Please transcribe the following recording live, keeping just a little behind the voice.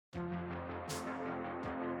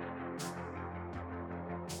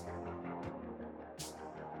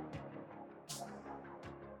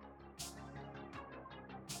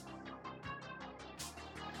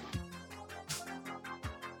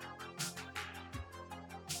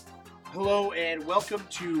Hello and welcome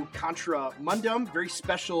to Contra Mundum. Very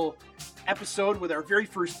special episode with our very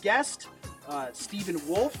first guest, Stephen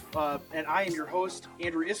Wolfe, and I am your host,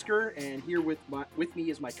 Andrew Isker, and here with me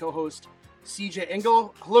is my co-host, CJ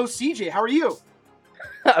Engel. Hello, CJ. How are you?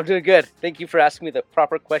 I'm doing good. Thank you for asking me the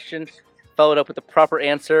proper question, followed up with the proper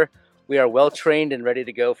answer. We are well trained and ready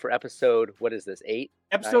to go for episode. What is this? 8?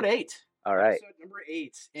 Episode 8. All right. Episode number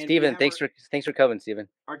 8. And Stephen, thanks for coming, Stephen.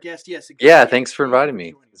 Our guest, yes. Again, yeah, thanks for inviting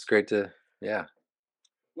me. It's great to, yeah.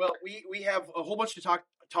 Well, we have a whole bunch to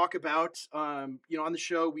talk about. On the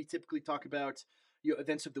show, we typically talk about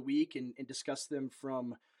events of the week and discuss them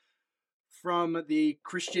from the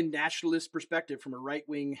Christian nationalist perspective, from a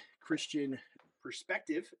right-wing Christian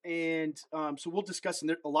perspective. And so we'll discuss,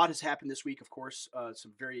 and a lot has happened this week, of course,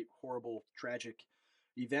 some very horrible, tragic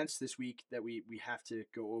events this week that we have to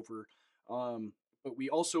go over. But we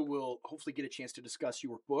also will hopefully get a chance to discuss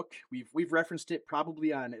your book. We've referenced it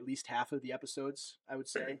probably on at least half of the episodes, I would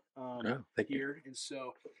say, here. And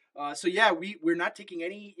so yeah, we're not taking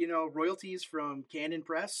any royalties from Canon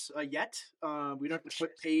Press yet. We don't have to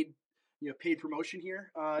put paid promotion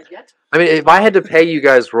here yet. I mean, if I had to pay you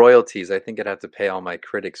guys royalties, I think I'd have to pay all my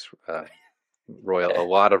critics a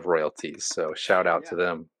lot of royalties. So shout out to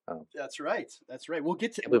them. That's right. We'll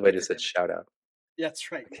get to. Everybody just said shout out.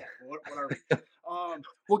 That's right. What are we?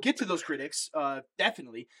 We'll get to those critics,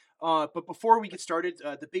 definitely. But before we get started,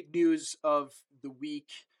 the big news of the week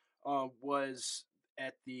was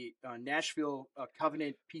at the Nashville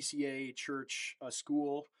Covenant PCA Church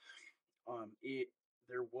school.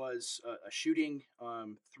 There was a shooting.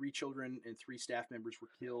 3 children and 3 staff members were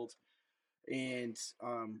killed, and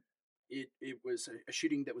it was a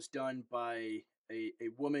shooting that was done by a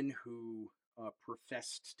woman who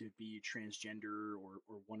professed to be transgender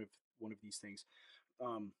or one of these things.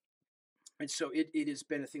 And so it has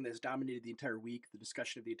been a thing that's dominated the entire week, the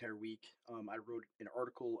discussion of the entire week. I wrote an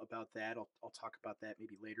article about that. I'll talk about that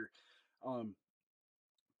maybe later.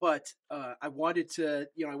 But I wanted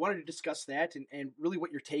to discuss that and really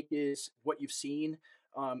what your take is, what you've seen.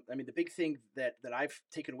 I mean, the big thing that I've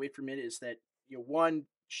taken away from it is that, one,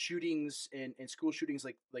 shootings and school shootings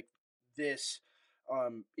like this,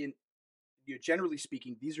 in generally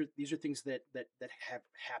speaking, these are things that have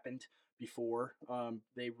happened before.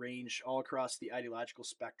 They range all across the ideological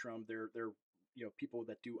spectrum. They're people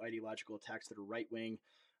that do ideological attacks that are right wing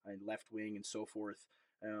and left wing and so forth.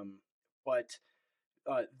 But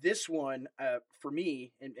this one, for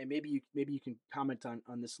me, and maybe you can comment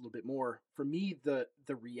on this a little bit more. For me, the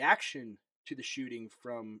reaction to the shooting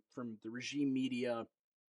from the regime media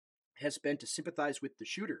has been to sympathize with the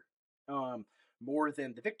shooter more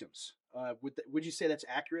than the victims. Would you say that's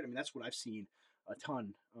accurate? I mean, that's what I've seen a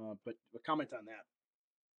ton. But comment on that.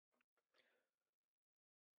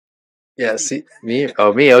 Yeah. See me.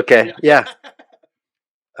 Oh, me. Okay. Yeah.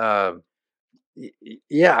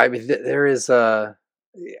 Yeah. I mean, there is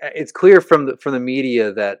it's clear from the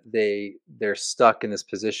media that they're stuck in this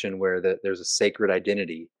position where there's a sacred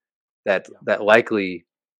identity that likely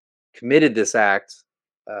committed this act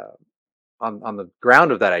on the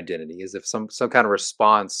ground of that identity, as if some kind of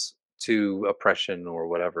response to oppression or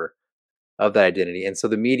whatever of that identity. And so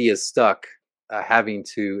the media is stuck having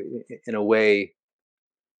to, in a way,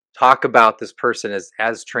 talk about this person as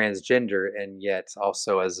transgender and yet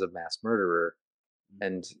also as a mass murderer.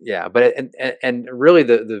 And but and really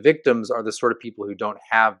the victims are the sort of people who don't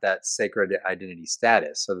have that sacred identity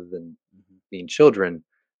status other than being children.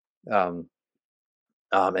 And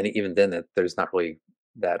even then that there's not really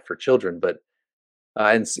that for children, but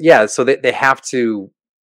so they have to,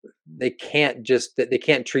 they can't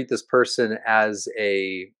treat this person as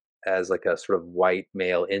like a sort of white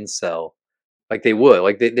male incel like they would,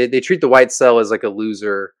 like they treat the white cell as like a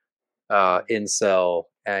loser incel,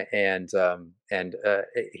 and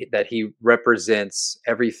that he represents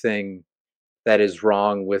everything that is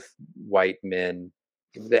wrong with white men.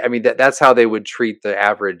 I mean, that's how they would treat the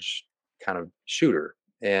average kind of shooter.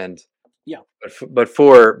 And but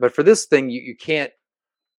for this thing, you can't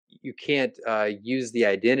use the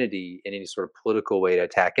identity in any sort of political way to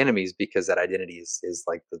attack enemies, because that identity is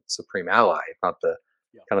like the supreme ally, if not the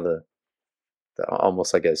kind of the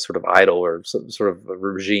almost like a sort of idol or some sort of a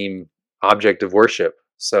regime object of worship.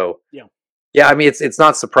 So I mean, it's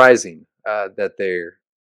not surprising that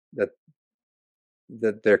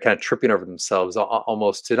they're kind of tripping over themselves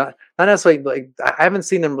almost to not necessarily, like, I haven't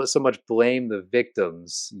seen them so much blame the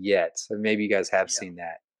victims yet. And maybe you guys have seen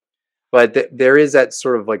that, but there is that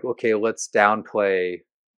sort of like, okay, let's downplay,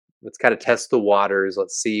 let's kind of test the waters.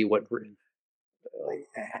 Let's see what,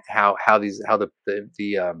 how the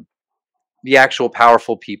the actual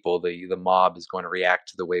powerful people, the mob, is going to react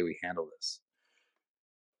to the way we handle this.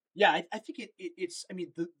 Yeah, I think it's. I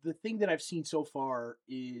mean, the thing that I've seen so far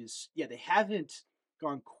is, yeah, they haven't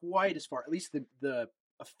gone quite as far. At least the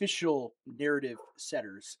official narrative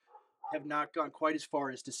setters have not gone quite as far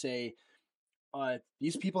as to say,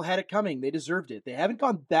 these people had it coming, they deserved it. They haven't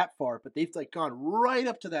gone that far, but they've like gone right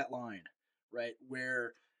up to that line, right,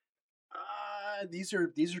 where these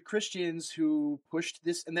are Christians who pushed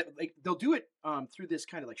this, and that like they'll do it through this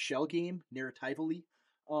kind of like shell game narratively,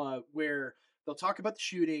 where they'll talk about the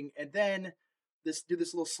shooting and then do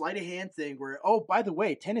this little sleight of hand thing where, oh, by the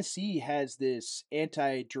way, Tennessee has this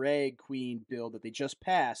anti drag queen bill that they just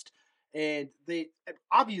passed, and they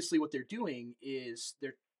obviously what they're doing is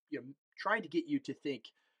they're trying to get you to think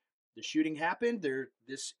the shooting happened.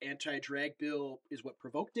 This anti drag bill is what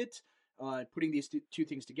provoked it. Putting these two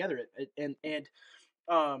things together, and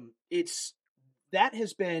it's that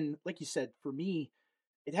has been, like you said, for me,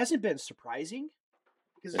 it hasn't been surprising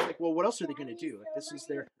because it's like, well, what else are they going to do? Like, this is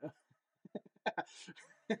their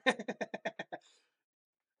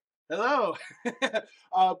hello.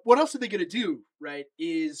 What else are they going to do? Right?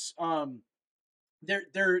 Is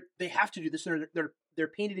they have to do this. They're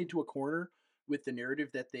painted into a corner with the narrative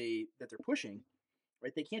that they're pushing.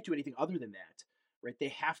 Right? They can't do anything other than that. Right? They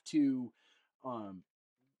have to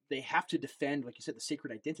defend, like you said, the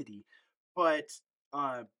sacred identity, but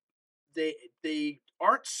they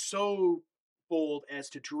aren't so bold as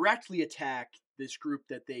to directly attack this group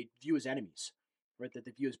that they view as enemies, right? That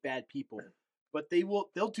they view as bad people, but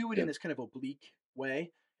they'll do it in this kind of oblique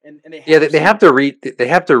way, and they have they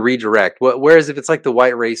have to redirect. Whereas if it's like the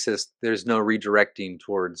white racist, there's no redirecting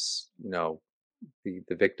towards the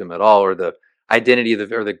victim at all, or the identity of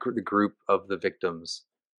the group of the victims.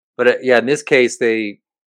 But in this case, they're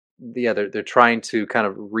trying to kind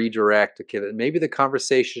of redirect. Okay, maybe the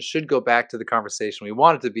conversation should go back to the conversation we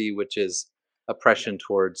want it to be, which is oppression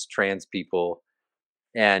towards trans people,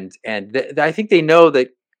 and I think they know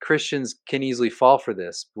that Christians can easily fall for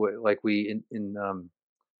this. Like we in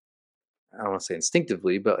I don't want to say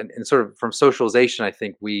instinctively, but in sort of from socialization, I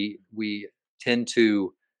think we tend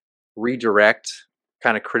to redirect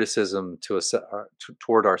kind of criticism to us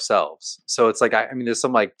toward ourselves. So it's like I mean, there's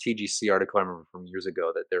some like TGC article I remember from years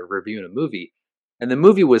ago that they're reviewing a movie, and the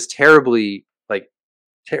movie was terribly like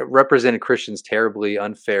represented Christians terribly,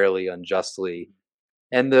 unfairly, unjustly,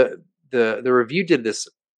 and the review did this.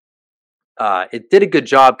 It did a good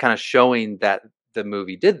job kind of showing that the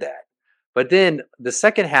movie did that. But then the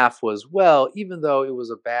second half was, well, even though it was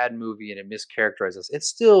a bad movie and it mischaracterized us, it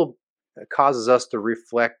still causes us to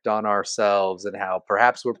reflect on ourselves and how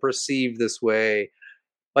perhaps we're perceived this way.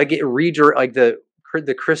 Like the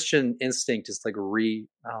Christian instinct is like I don't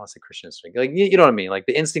want to say Christian instinct, like you know what I mean, like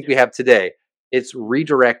the instinct we have today. It's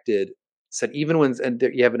redirected. Said even when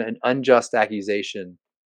you have an unjust accusation,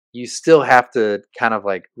 you still have to kind of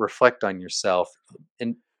like reflect on yourself,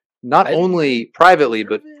 and not only privately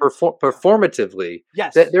but performatively.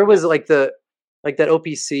 Yes, there was like that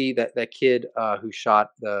OPC, that kid who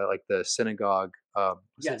shot the synagogue. Was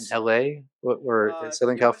it in L.A. or in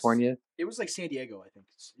Southern California? It was like San Diego, I think.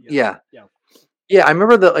 Yeah. I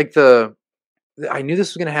remember I knew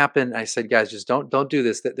this was going to happen. I said, guys, just don't do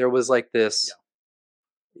this. That there was like this. Yeah.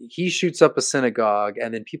 He shoots up a synagogue,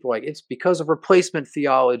 and then people are like, it's because of replacement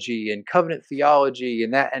theology and covenant theology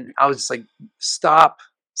and that. And I was just like, stop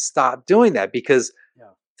doing that, because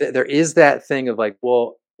there is that thing of like,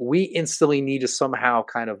 well, we instantly need to somehow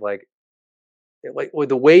kind of like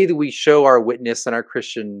the way that we show our witness and our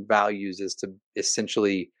Christian values is to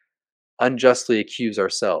essentially unjustly accuse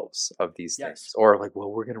ourselves of these things, or like, well,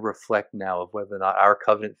 we're going to reflect now of whether or not our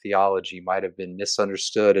covenant theology might have been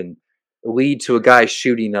misunderstood and lead to a guy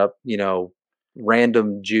shooting up,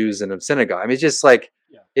 random Jews in a synagogue. I mean, it's just like,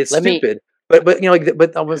 it's stupid. But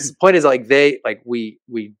the point is like we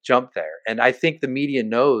jump there, and I think the media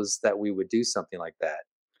knows that we would do something like that,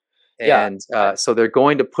 and so they're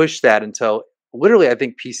going to push that until literally. I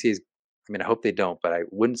think PCs. I mean, I hope they don't, but I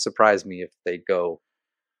wouldn't surprise me if they go.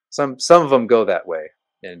 Some of them go that way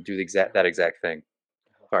and do that exact thing.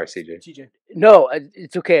 Sorry, CJ. No,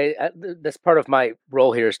 it's okay. That's part of my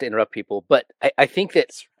role here is to interrupt people. But I think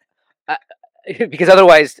that because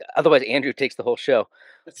otherwise Andrew takes the whole show.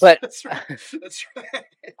 That's right.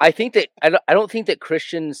 I think that I don't think that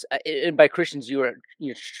Christians, and by Christians you're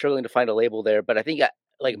struggling to find a label there, but I think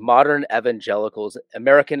like modern evangelicals,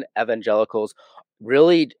 American evangelicals,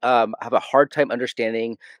 really have a hard time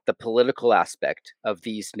understanding the political aspect of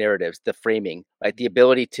these narratives, the framing, right? The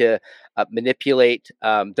ability to manipulate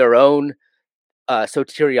their own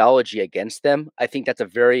soteriology against them. I think that's a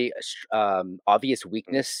very obvious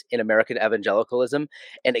weakness in American evangelicalism,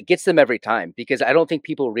 and it gets them every time because I don't think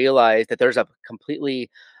people realize that there's a completely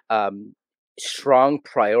um, strong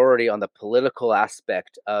priority on the political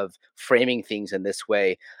aspect of framing things in this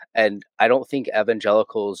way. And I don't think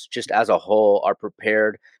evangelicals, just as a whole, are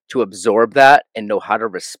prepared to absorb that and know how to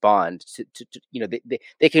respond.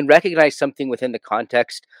 They can recognize something within the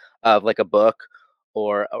context of like a book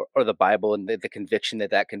or the Bible and the conviction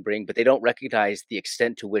that that can bring, but they don't recognize the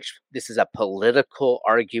extent to which this is a political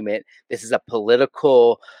argument. This is a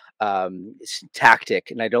political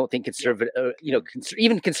tactic, and I don't think conservative,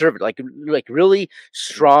 even conservative, like really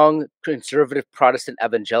strong conservative Protestant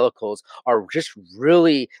evangelicals are just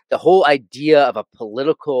really the whole idea of a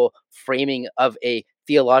political framing of a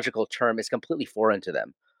theological term is completely foreign to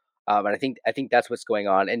them. And I think that's what's going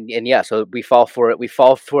on, and yeah, so we fall for it. We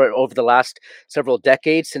fall for it over the last several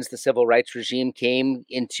decades since the civil rights regime came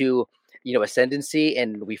into ascendancy,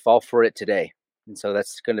 and we fall for it today. And so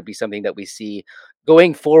that's going to be something that we see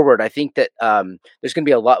going forward. I think that there's going to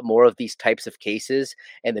be a lot more of these types of cases,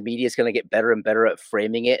 and the media is going to get better and better at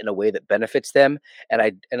framing it in a way that benefits them. And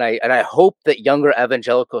I hope that younger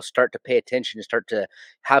evangelicals start to pay attention and start to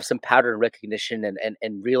have some pattern recognition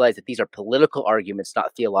and realize that these are political arguments,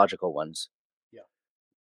 not theological ones. Yeah.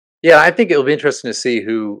 Yeah, I think it'll be interesting to see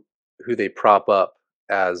who they prop up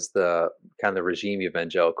as the kind of the regime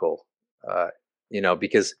evangelical. Uh,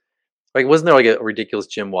 because like wasn't there like a ridiculous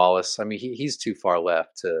Jim Wallace? I mean, he's too far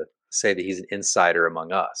left to say that he's an insider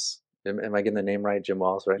among us. Am I getting the name right, Jim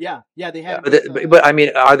Wallace? Right? Yeah, they Yeah, had. but I mean,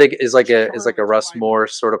 are they is like a Russ Schreiber. Moore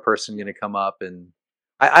sort of person going to come up and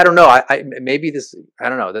I don't know. I maybe this I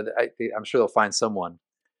don't know. I'm sure they'll find someone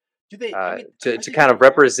Do they? to kind of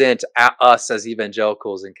represent us as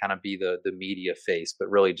evangelicals and kind of be the media face,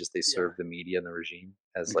 but really just they serve the media and the regime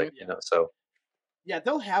as like so. Yeah,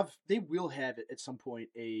 they will have at some point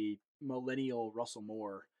a millennial Russell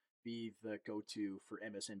Moore be the go-to for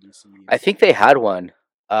MSNBC. I think they had one.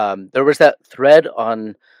 There was that thread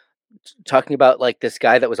on talking about like this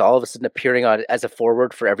guy that was all of a sudden appearing on as a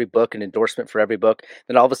forward for every book, an endorsement for every book.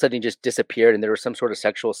 Then all of a sudden he just disappeared, and there was some sort of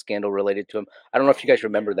sexual scandal related to him. I don't know if you guys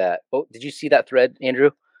remember that. Oh, did you see that thread,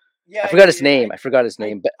 Andrew? Yeah, I forgot his name. I forgot his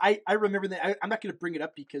name, but I remember that. I'm not going to bring it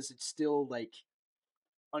up because it's still like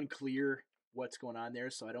unclear what's going on there.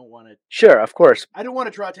 So I don't want to. Sure, of course. I don't want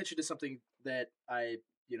to draw attention to something that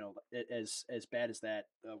as bad as that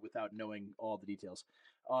without knowing all the details.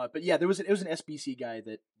 But yeah, it was an SBC guy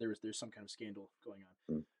that there's some kind of scandal going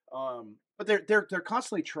on. But they're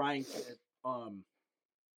constantly trying to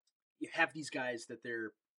have these guys that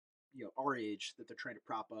they're our age that they're trying to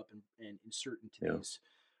prop up and insert into these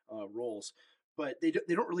roles, but they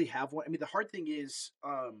don't really have one. I mean, the hard thing is,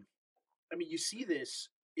 you see this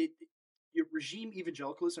your regime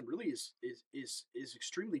evangelicalism really is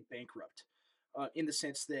extremely bankrupt in the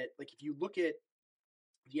sense that like if you look at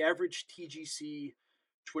the average TGC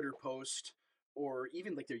Twitter post or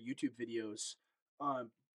even like their YouTube videos,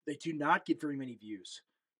 they do not get very many views,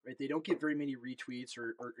 right? They don't get very many retweets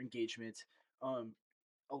or engagement. A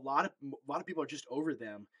lot of people are just over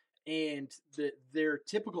them, and their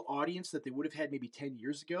typical audience that they would have had maybe 10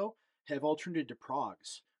 years ago have all turned into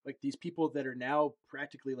progs. Like these people that are now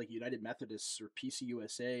practically like United Methodists or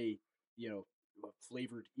PCUSA,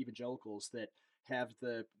 flavored evangelicals that have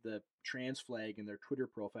the trans flag in their Twitter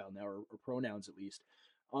profile now, or pronouns at least.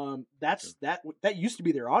 That used to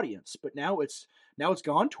be their audience, but now it's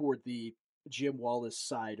gone toward the Jim Wallace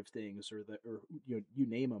side of things, or you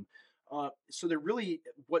name them. So they're really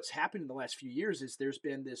what's happened in the last few years is there's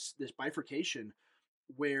been this bifurcation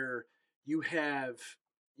where you have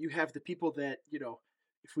the people that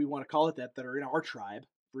if we want to call it that are in our tribe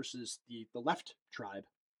versus the left tribe,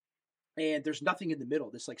 and there's nothing in the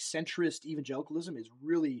middle. This like centrist evangelicalism is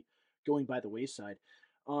really going by the wayside.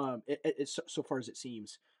 It's so far as it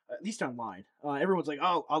seems, at least online. Everyone's like,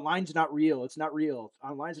 "Oh, online's not real. It's not real.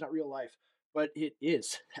 Online's not real life." But it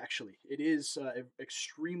is actually. It is an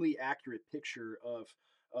extremely accurate picture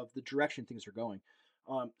of the direction things are going.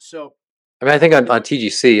 So, I mean, I think on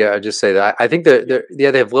TGC, I just say that I think they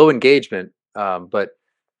have low engagement, but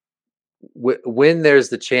when there's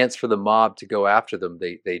the chance for the mob to go after them,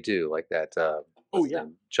 they do like that.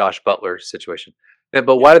 Josh Butler situation.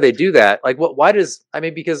 But why do they do that? Like, why does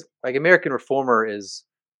because like American Reformer is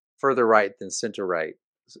further right than center right,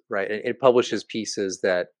 right? It publishes pieces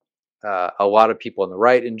that a lot of people on the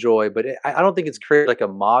right enjoy, but I don't think it's created like a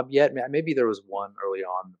mob yet. Maybe there was one early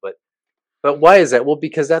on, but why is that? Well,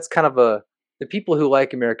 because that's kind of the people who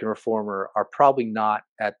like American Reformer are probably not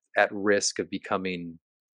at risk of becoming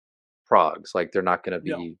progs. Like they're not going to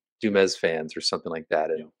be Dumez fans or something like that,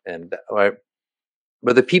 and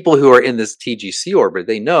but the people who are in this TGC orbit,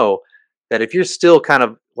 they know that if you're still kind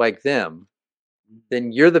of like them,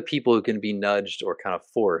 then you're the people who can be nudged or kind of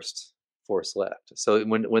forced left. So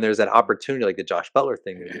when there's that opportunity, like the Josh Butler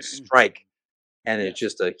thing, they just strike, and it's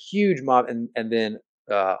just a huge mob, and then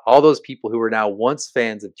all those people who were now once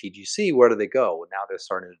fans of TGC, where do they go? Well, now they're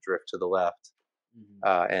starting to drift to the left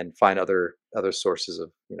and find other sources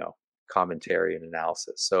of commentary and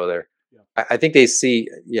analysis. So they're, I think they see,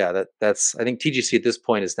 that's I think TGC at this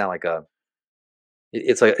point is now like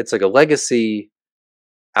it's like a legacy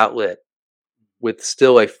outlet with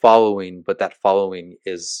still a following, but that following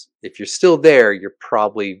is, if you're still there, you're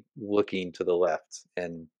probably looking to the left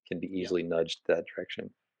and can be easily nudged that direction.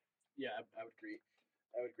 Yeah, I would agree.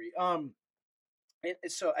 I would agree.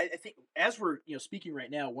 And so I think as we're speaking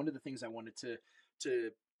right now, one of the things I wanted to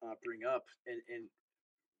bring up, and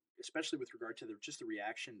especially with regard to just the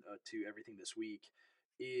reaction to everything this week,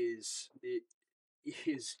 is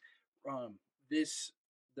um, this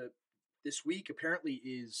the this week apparently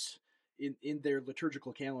is in their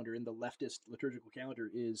liturgical calendar, in the leftist liturgical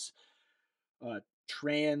calendar, is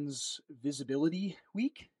Trans Visibility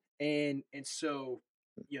Week, and so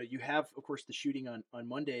you have, of course, the shooting on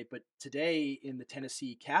Monday, but today in the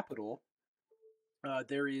Tennessee Capitol,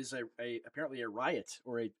 there is apparently a riot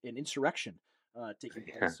or an insurrection taking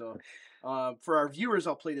place. So for our viewers,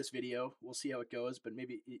 I'll play this video. We'll see how it goes, but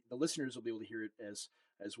maybe the listeners will be able to hear it as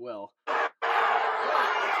well.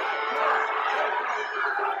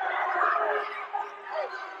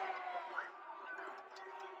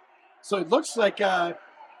 So it looks like January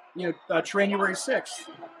 6th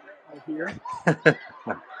here.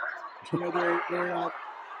 They're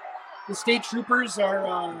the state troopers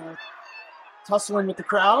are tussling with the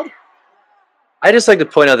crowd. I just like to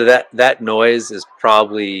point out that noise is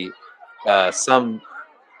probably some.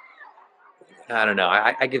 I don't know.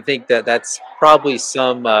 I can think that's probably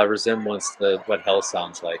some resemblance to what hell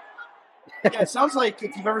sounds like. Yeah, it sounds like,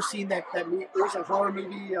 if you've ever seen that movie, there's a horror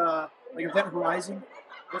movie like Event Horizon.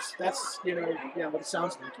 That's what it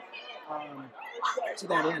sounds like. To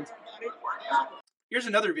that end. Here's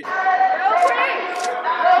another video. No peace! No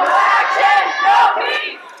action! No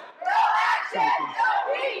peace! No action! No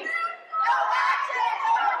peace! No action!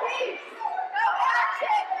 No peace! No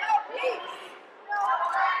action! No peace! No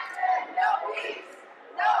action! No peace!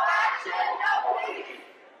 No action! No peace!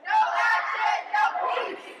 No action! No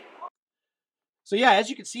peace! So yeah, as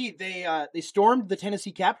you can see, they stormed the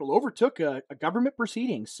Tennessee Capitol, overtook a government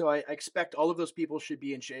proceedings. So I expect all of those people should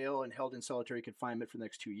be in jail and held in solitary confinement for the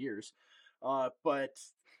next 2 years. But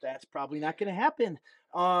that's probably not going to happen.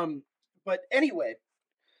 But anyway,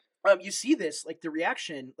 you see this, like the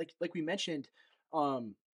reaction, like we mentioned,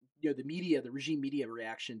 the media, the regime media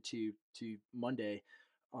reaction to Monday,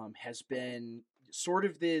 has been sort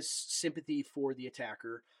of this sympathy for the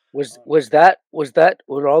attacker. Were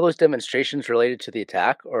all those demonstrations related to the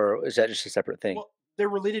attack, or is that just a separate thing? Well, they're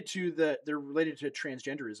related to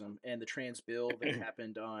transgenderism and the trans bill that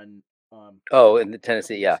happened on. In the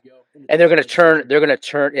Tennessee, yeah, and they're going to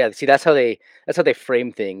turn. Yeah, see, that's how they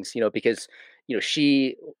frame things, because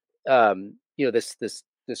she, this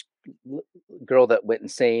girl that went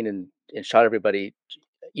insane and shot everybody,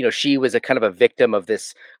 she was a kind of a victim of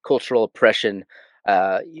this cultural oppression.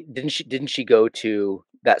 Didn't she go to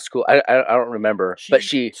that school? I don't remember, but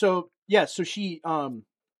she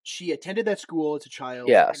attended that school as a child.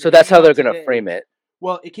 Yeah, so that's how they're going to frame it.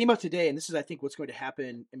 Well, it came out today, and this is, I think, what's going to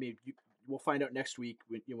happen. I mean, we'll find out next week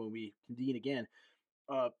when we convene again.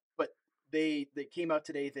 But they came out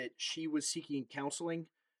today that she was seeking counseling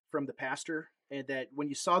from the pastor, and that when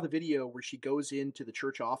you saw the video where she goes into the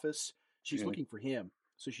church office, she's looking for him.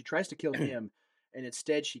 So she tries to kill him, and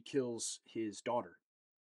instead she kills his daughter.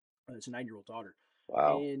 It's a 9-year-old daughter.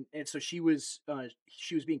 Wow. And so she was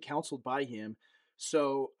being counseled by him.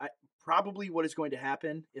 So probably what is going to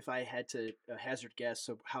happen, if I had to hazard guess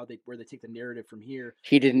of where they take the narrative from here,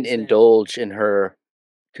 he didn't indulge in her,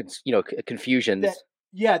 confusions.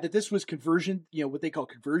 That this was conversion, what they call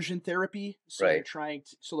conversion therapy. So right.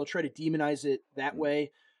 They'll try to demonize it that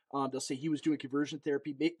way. They'll say he was doing conversion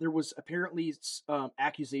therapy. There was apparently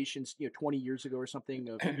accusations, 20 years ago or something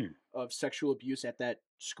of sexual abuse at that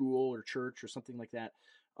school or church or something like that.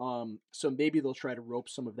 So maybe they'll try to rope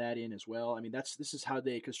some of that in as well. I mean, this is how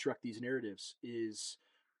they construct these narratives. It's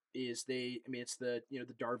the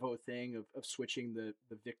the Darvo thing of switching the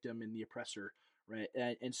victim and the oppressor, right?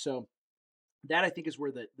 And so that, I think, is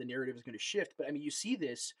where the narrative is going to shift. But I mean, you see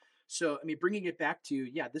this. So I mean, bringing it back to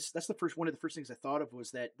that's one of the first things I thought of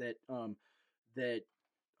was that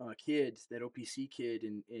kid, that OPC kid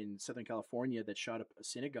in Southern California that shot up a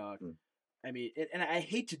synagogue. Mm. I mean, and I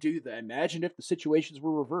hate to do that. Imagine if the situations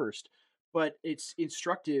were reversed, but it's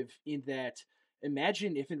instructive in that.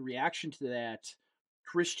 Imagine if, in reaction to that,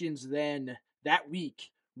 Christians then that week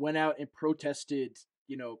went out and protested,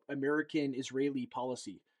 American Israeli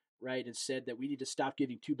policy, right, and said that we need to stop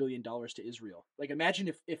giving $2 billion to Israel. Like,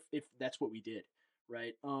 imagine if that's what we did,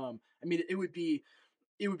 right? I mean, it would be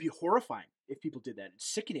horrifying if people did that.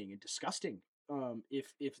 It's sickening and disgusting,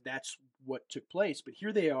 if that's what took place. But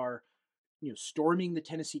here they are, storming the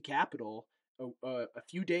Tennessee Capitol a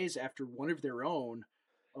few days after one of their own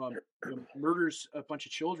murders a bunch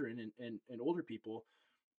of children and older people.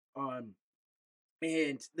 Um,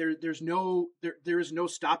 and there is no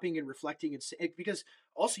stopping and reflecting, because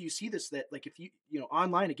also you see this, that, like, if you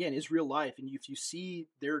online again is real life, and if you see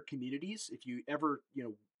their communities, if you ever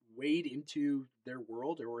wade into their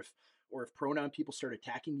world, or if pronoun people start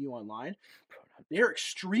attacking you online, they're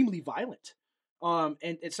extremely violent.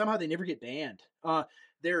 And somehow they never get banned.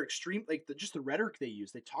 They're extreme, like just the rhetoric they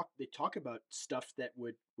use. They talk about stuff that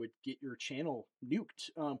would get your channel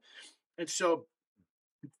nuked. And so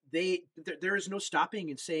there is no stopping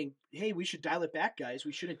and saying, hey, we should dial it back, guys.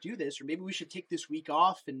 We shouldn't do this, or maybe we should take this week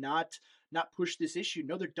off and not push this issue.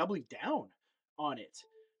 No, they're doubling down on it.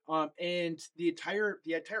 And the entire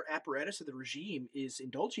apparatus of the regime is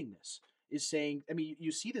indulging this. Is saying, I mean,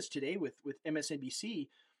 you see this today with MSNBC.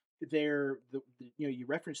 You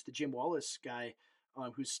referenced the Jim Wallace guy,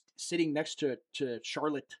 who's sitting next to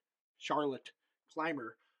Charlotte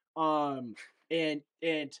Clymer, and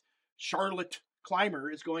Charlotte Clymer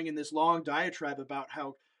is going in this long diatribe about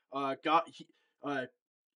how God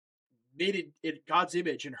made it in God's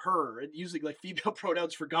image and her, and using like female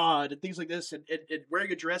pronouns for God and things like this, and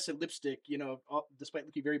wearing a dress and lipstick, despite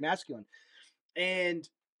looking very masculine. And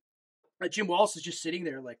Jim Wallace is just sitting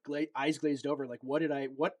there, like eyes glazed over, like,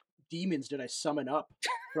 what demons did I summon up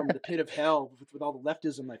from the pit of hell with all the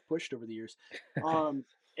leftism I've pushed over the years?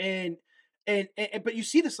 And but you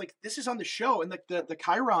see this, like, this is on the show, and like the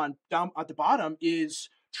chyron down at the bottom is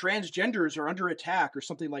transgenders are under attack or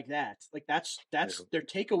something like that. Like that's their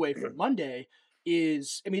takeaway from Monday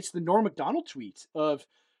is, I mean, it's the Norm Macdonald tweet of,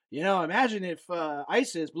 imagine if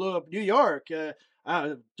ISIS blew up New York.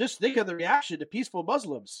 Just think of the reaction to peaceful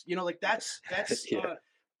Muslims. Like that's Yeah.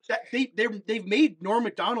 that they've made Norm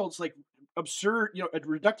Macdonald's like absurd, a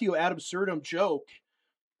reductio ad absurdum joke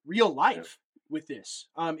real life with this.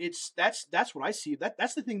 That's what I see.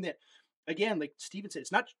 That's the thing that, again, like Steven said,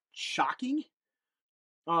 it's not shocking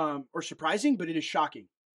or surprising, but it is shocking.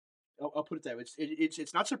 I'll put it that way.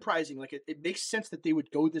 It's not surprising. Like it makes sense that they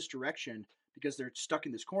would go this direction because they're stuck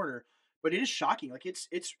in this corner, but it is shocking. Like it's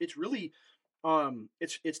really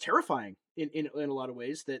it's terrifying in a lot of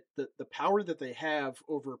ways, that the power that they have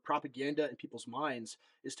over propaganda in people's minds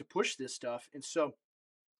is to push this stuff. And so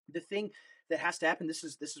the thing that has to happen, this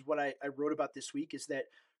is what I wrote about this week, is that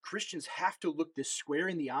Christians have to look this square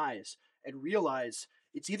in the eyes and realize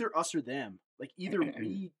it's either us or them. Like either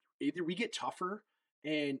we get tougher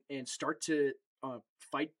and start to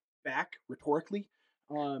fight back rhetorically,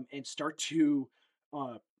 and start to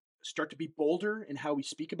be bolder in how we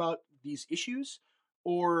speak about these issues,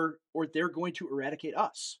 or they're going to eradicate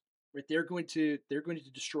us. Right? They're going to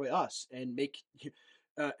destroy us and make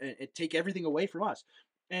and take everything away from us.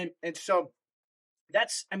 And so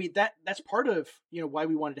that's part of why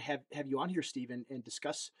we wanted to have you on here, Stephen, and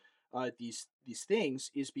discuss these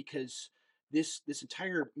things, is because this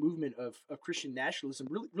entire movement of Christian nationalism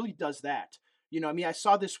really does that. I mean, I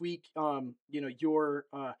saw this week, your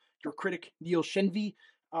critic Neil Shenvi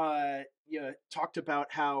talked about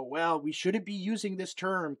how, well, we shouldn't be using this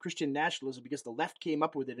term Christian nationalism because the left came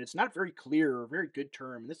up with it. It's not very clear or very good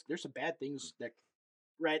term. There's some bad things that,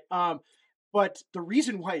 right? But the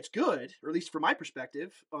reason why it's good, or at least from my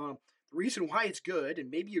perspective, the reason why it's good, and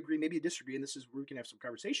maybe you agree, maybe you disagree, and this is where we can have some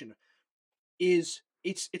conversation, is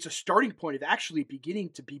it's a starting point of actually beginning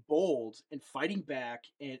to be bold and fighting back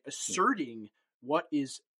and asserting what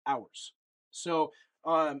is ours. So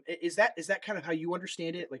is that kind of how you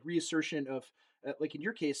understand it, like reassertion of, like in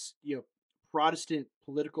your case, Protestant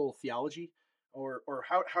political theology, or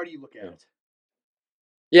how do you look at it?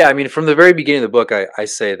 Yeah, I mean, from the very beginning of the book, I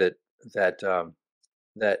say that the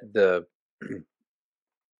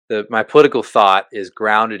my political thought is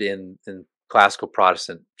grounded in classical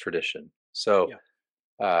Protestant tradition. So,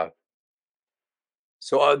 the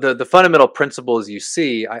fundamental principles you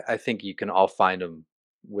see, I think you can all find them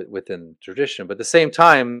within tradition. But at the same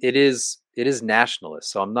time, it is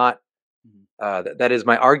nationalist. So I'm not. That is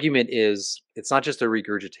my argument. Is it's not just a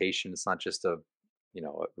regurgitation. It's not just a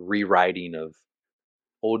a rewriting of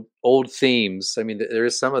old themes. I mean, there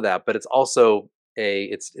is some of that, but it's also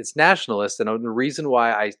it's nationalist. And the reason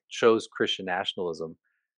why I chose Christian nationalism,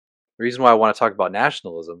 the reason why I want to talk about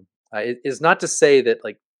nationalism, is not to say that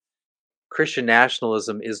like Christian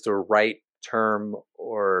nationalism is the right term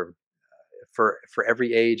or for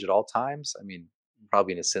every age at all times. I mean,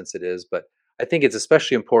 probably in a sense it is, but I think it's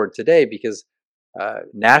especially important today because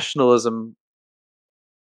nationalism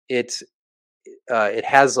it it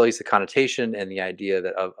has at least a connotation and the idea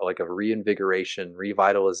that of like a reinvigoration,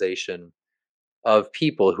 revitalization of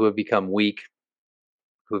people who have become weak,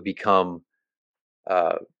 who have become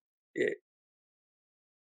uh, eh,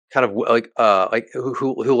 kind of like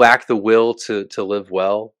who lack the will to live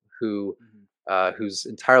well, who Mhm. whose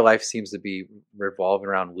entire life seems to be revolving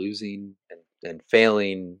around losing and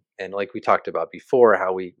failing. And like we talked about before,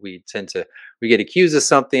 how we tend to we get accused of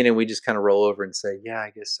something and we just kind of roll over and say, yeah,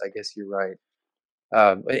 I guess you're right.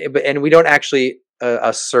 And we don't actually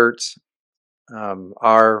assert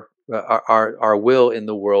our will in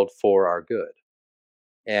the world for our good.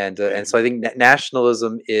 And so I think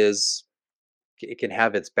nationalism is it can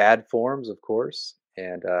have its bad forms, of course,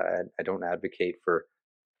 and I don't advocate for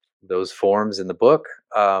those forms in the book.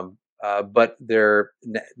 But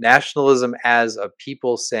nationalism as a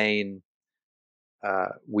people saying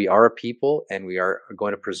we are a people and we are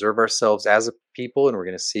going to preserve ourselves as a people and we're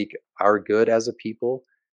going to seek our good as a people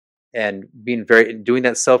and being very doing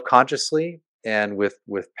that self-consciously and with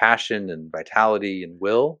passion and vitality and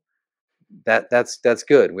will that's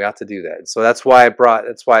good. We have to do that. So that's why I brought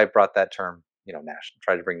that term, national,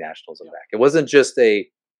 try to bring nationalism Yeah. back. It wasn't just a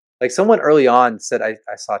like someone early on said I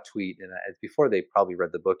saw a tweet and before they probably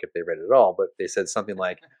read the book if they read it at all, but they said something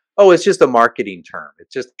like, "Oh, it's just a marketing term.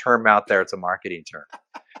 It's just a term out there. It's a marketing term."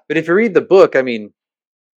 But if you read the book, I mean,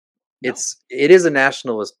 No. it is a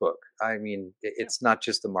nationalist book. I mean, Yeah. it's not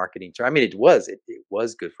just a marketing term. I mean, it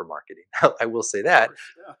was good for marketing. I will say Of that.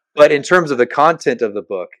 course. But Yeah. in terms of the content of the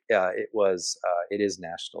book, it is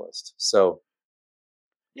nationalist. So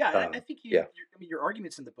Yeah, and I think yeah, I mean, your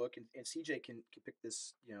arguments in the book, and CJ can pick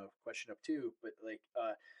this question up too. But like,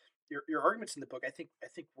 your arguments in the book, I think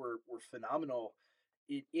were phenomenal,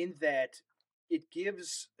 in that it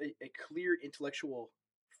gives a clear intellectual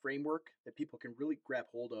framework that people can really grab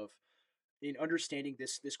hold of in understanding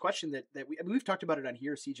this question that I mean, we've talked about it on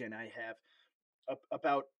here. CJ and I have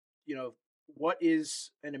about what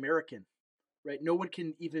is an American, right? No one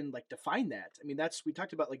can even like define that. I mean, that's we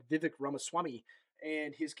talked about like Vivek Ramaswamy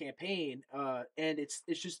and his campaign, and it's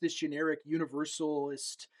just this generic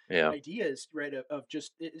universalist yeah, ideas, right? Of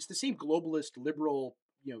just it's the same globalist liberal,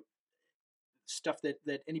 stuff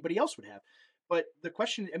that anybody else would have. But the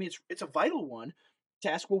question, I mean, it's a vital one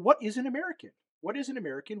to ask. Well, what is an American? What is an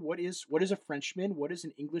American? What is a Frenchman? What is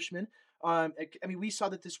an Englishman? I mean, we saw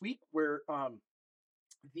that this week where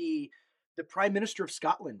the the prime minister of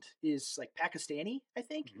Scotland is like Pakistani, I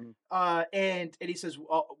think. mhm, And he says,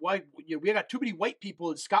 well, why we got too many white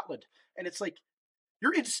people in Scotland, and it's like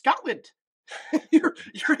you're in Scotland. you're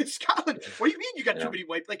in Scotland. What do you mean you got too yeah. many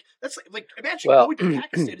white? Like that's like imagine Well, going to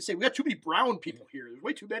Pakistan and saying we got too many brown people here. There's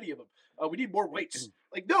way too many of them. We need more whites.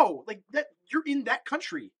 Like no, like that you're in that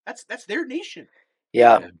country. That's their nation.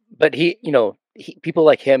 yeah, Yeah. but people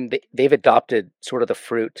like him, they've adopted sort of the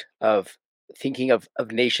fruit of thinking of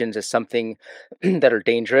nations as something that are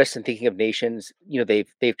dangerous, and thinking of nations,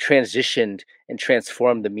 they've transitioned and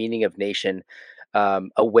transformed the meaning of nation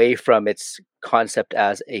away from its concept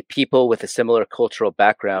as a people with a similar cultural Yeah,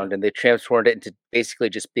 background, and they transformed it into basically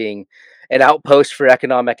just being an outpost for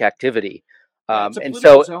economic activity. yeah. It's a And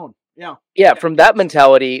political so zone. Yeah, yeah, yeah. Go ahead. Sorry.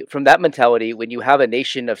 from that mentality, when you have a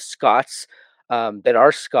nation of Scots that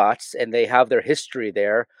are Scots and they have their history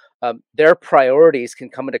there, their priorities can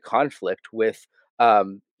come into conflict with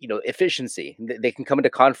efficiency. They can come into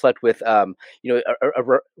conflict with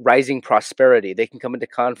rising prosperity. They can come into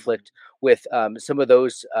Mhm. conflict with some of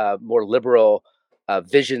those more liberal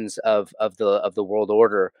visions of the world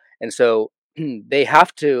order. And so they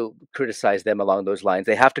have to criticize them along those lines.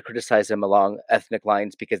 They have to criticize them along ethnic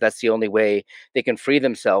lines because that's the only way they can free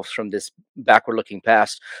themselves from this backward-looking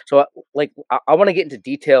past. So, I want to get into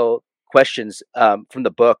detail questions from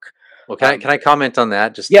the book. Well, can I Um, can I comment on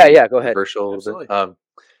that just to yeah, be yeah, go ahead. controversial a little bit? Absolutely.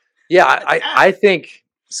 Yeah, Attack. I think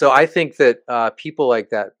so. I think that people like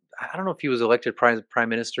that. I don't know if he was elected prime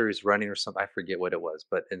minister, he's running or something. I forget what it was,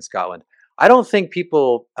 but in Scotland, I don't think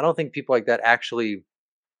people like that actually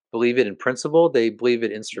believe it in principle. They believe it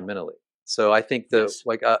No. instrumentally. So I think Yes.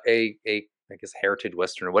 a I guess heritage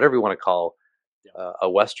Westerner, whatever you want to call Yeah. a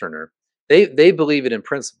Westerner, They believe it in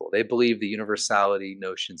principle. They believe the universality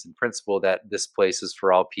notions in principle, that this place is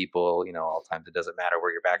for all people, all times. It doesn't matter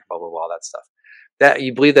where you're back, blah blah blah, all that stuff. That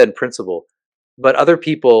you believe that in principle, but other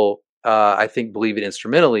people, I think, believe it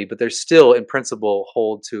instrumentally. But they're still, in principle,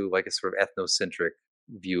 hold to like a sort of ethnocentric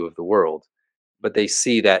view of the world. But they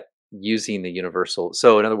see that using the universal.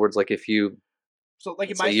 So, in other words, like if you So, like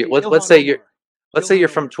in let's my say you state, let's say Ilhan you're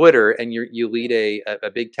Omar. from Twitter and you Yeah, lead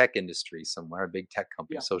a big tech industry somewhere, a big tech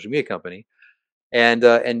company, yeah, social media company, and who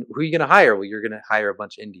are you going to hire? Well, you're going to hire a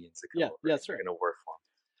bunch of Indians to come yeah, over yeah. and That's you're right. going to work for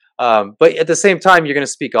them. But at the same time, you're going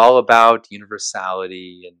to speak all about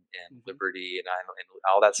universality and Hmm. liberty and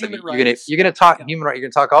all that stuff. Human You're gonna rights. you're Yeah, gonna talk yeah. human right. You're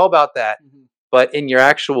gonna talk all about that. Hmm. But in your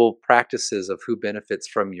actual practices of who benefits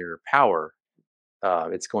from your power,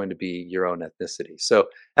 it's going to be your own ethnicity. So,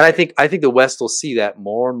 and I think the West will see that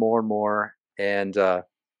more and more and more,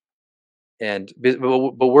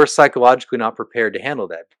 but we're psychologically not prepared to handle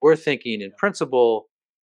that. We're thinking in Yeah. principle,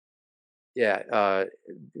 yeah,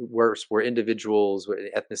 we're individuals.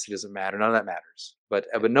 Ethnicity doesn't matter. None of that matters. But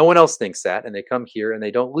no one else thinks that, and they come here and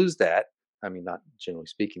they don't lose that. I mean, not generally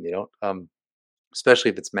speaking, they don't.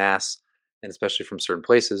 Especially if it's mass, and especially from certain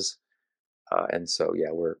places. And so, yeah,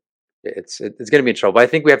 it's going to be in trouble. But I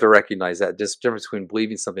think we have to recognize that just difference between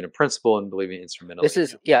believing something in principle and believing This instrumentally.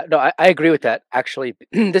 is Yeah. yeah, no, I agree with that. Actually,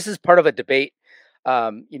 this is part of a debate.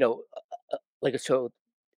 You know, like so,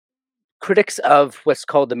 critics of what's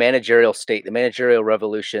called the managerial state, the managerial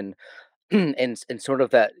revolution, and sort of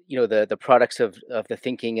that the products of the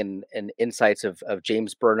thinking and insights of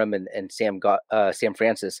James Burnham and Sam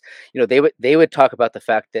Francis. They would talk about the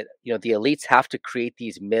fact that the elites have to create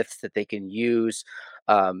these myths that they can use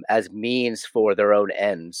as means for their own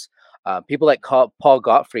ends. People like Paul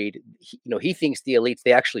Gottfried, he thinks the elites,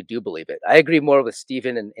 they actually do believe it. I agree more with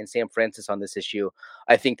Stephen and Sam Francis on this issue.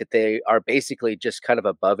 I think that they are basically just kind of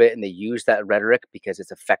above it, and they use that rhetoric because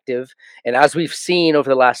it's effective. And as we've seen over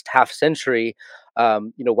the last half century,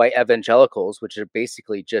 white evangelicals, which is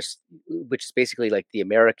basically like the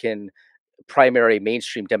American primary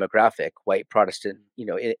mainstream demographic, white Protestant,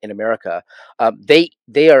 in America,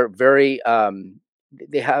 they are very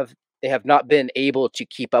they have they have not been able to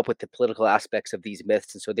keep up with the political aspects of these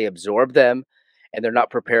myths, and so they absorb them, and they're not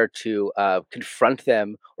prepared to confront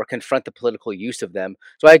them or confront the political use of them.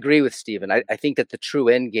 So I agree with Stephen. I think that the true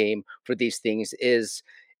end game for these things is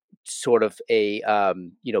sort of a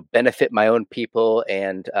benefit my own people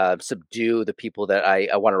and subdue the people that I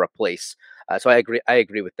want to replace. So I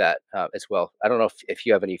agree with that as well. I don't know if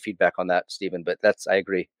you have any feedback on that, Stephen, but I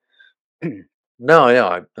agree. No,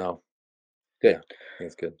 no, no. Good. Yeah, I think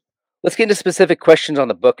it's good. Let's get into specific questions on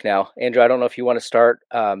the book now, Andrew. I don't know if you want to start.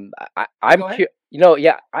 Yeah. I'm Go ahead.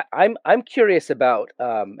 yeah, I'm curious about,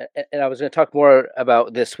 and I was going to talk more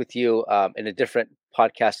about this with you in a different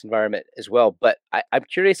podcast environment as well. But I'm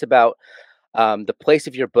curious about the place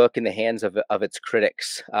of your book in the hands of its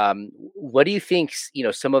critics. What do you think?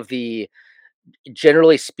 Some of the,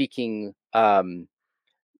 generally speaking,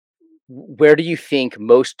 where do you think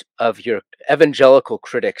most of your evangelical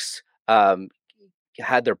critics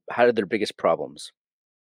had their biggest problems?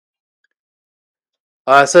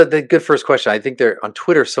 So the good first question. I think there on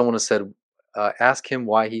Twitter, someone has said, ask him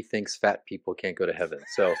why he thinks fat people can't go to heaven.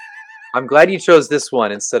 So I'm glad you chose this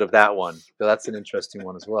one instead of that one. So that's an interesting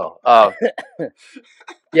one as well.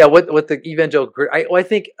 Yeah, what the evangelical? I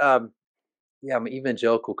think, yeah,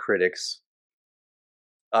 evangelical critics.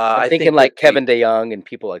 I'm I thinking think that like Kevin DeYoung and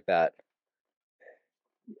people like that.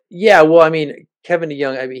 yeah, well, I mean, Kevin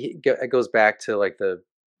DeYoung. I mean, it goes back to like the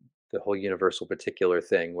whole universal particular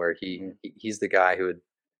thing where Mhm. he's the guy who would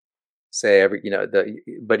say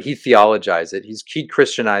but he theologized it. He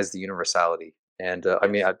Christianized the universality, and I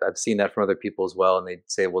mean, Yes. I've seen that from other people as well, and they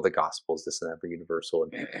say, well, the gospel is this and that for universal,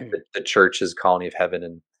 and the church is colony of heaven,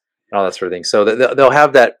 and all that sort of thing. So they'll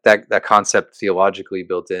have that concept theologically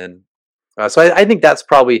built in. So I think that's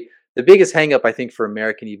probably the biggest hangup I think for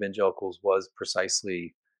American evangelicals was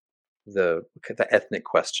precisely the ethnic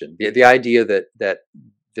question, the idea that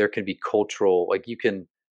there can be cultural, like you can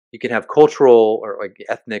have cultural or like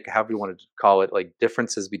ethnic, however you want to call it, like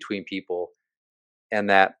differences between people, and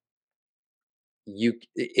that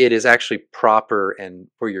it is actually proper and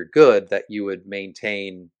for your good that you would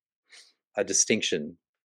maintain a distinction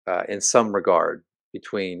in some regard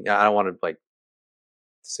between. I don't want to like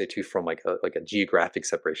say too from like a geographic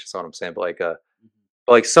separation. That's not what I'm saying, Mhm.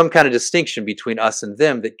 but like some kind of distinction between us and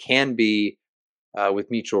them that can be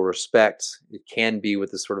with mutual respect. It can be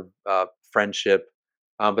with this sort of friendship,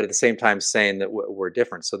 but at the same time saying that we're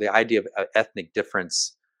different. So the idea of ethnic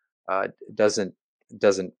difference uh, doesn't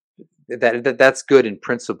doesn't that's good in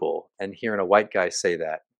principle. And hearing a white guy say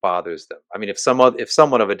that bothers them. I mean, if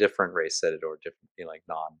someone of a different race said it, or different, like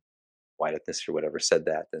non-white ethnicity or whatever said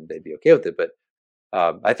that, then they'd be okay with it. But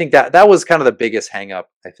I think that was kind of the biggest hang up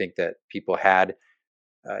I think that people had.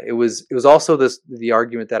 It was also the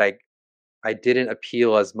argument that I didn't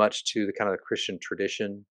appeal as much to the kind of the Christian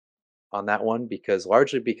tradition on that one, because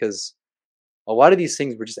largely because a lot of these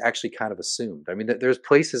things were just actually kind of assumed. I mean, there's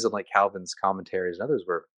places in like Calvin's commentaries and others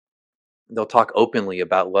where they'll talk openly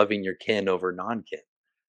about loving your kin over non-kin.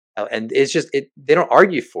 And it's just they don't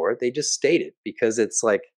argue for it, they just state it because it's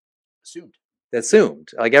like Assumed. assumed.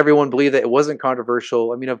 Like everyone believed that it wasn't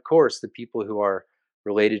controversial. I mean, of course, the people who are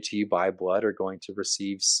related to you by blood are going to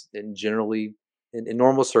receive, and generally in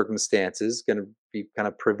normal circumstances, going to be kind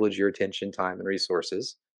of privilege your attention, time, and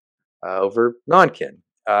resources over non-kin.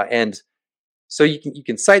 And so you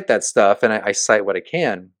can cite that stuff, and I cite what I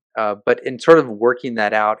can. But in sort of working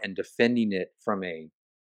that out and defending it from an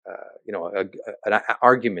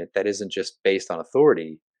argument that isn't just based on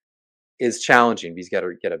authority is challenging, because you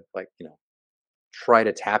got to like try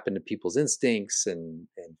to tap into people's instincts and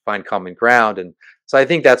find common ground. And so I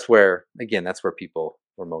think that's where people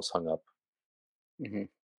were most hung up. Mhm.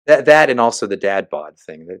 That and also the dad bod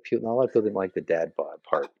thing. That a lot of people didn't like the dad bod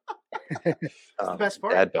part. It's the best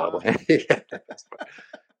part. Dad bod. Yeah, the best part.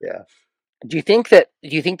 Yeah. Do you think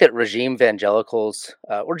that regime evangelicals,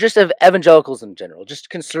 or just evangelicals in general, just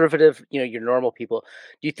conservative, your normal people,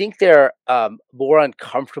 do you think they're more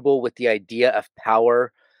uncomfortable with the idea of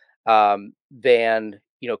power than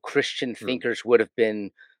Christian Hmm. thinkers would have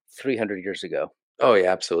been 300 years ago? Oh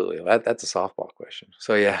yeah, absolutely. That's a softball question.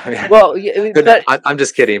 So yeah, yeah. Well, yeah, I mean, Good. but I'm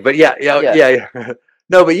just kidding. But yeah, yeah, yeah. yeah, yeah.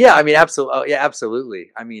 No, but yeah, I mean, absolutely. Oh, yeah,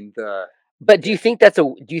 absolutely. I mean, But the do you think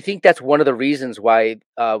that's one of the reasons why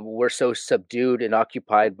we're so subdued and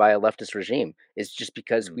occupied by a leftist regime? Is just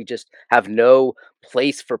because mm, we just have no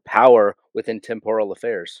place for power within temporal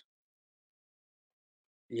affairs?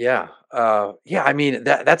 yeah, yeah. I mean,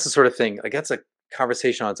 that's the sort of thing. Like that's a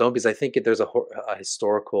conversation on its own, because I think there's a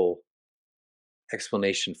historical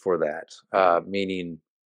explanation for that. Meaning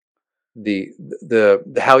the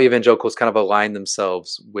how evangelicals kind of align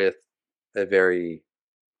themselves with a very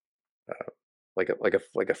like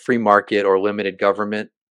a free market or limited government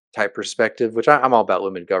type perspective, which I'm all about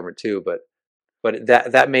limited government too. But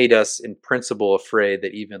that made us in principle afraid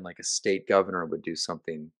that even like a state governor would do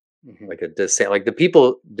something Hmm. like a like the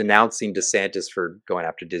people denouncing DeSantis for going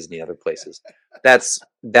after Disney and other places. That's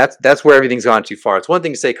where everything's gone too far. It's one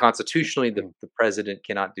thing to say constitutionally the president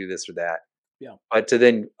cannot do this or that, Yeah. but to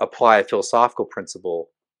then apply a philosophical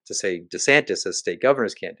principle to say DeSantis as state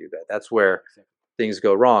governors can't do that. That's Yeah. where Exactly. things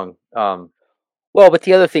go wrong. Well, but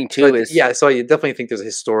the other thing So too is, yeah, so I definitely think there's a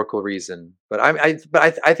historical reason, but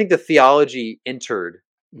I think the theology entered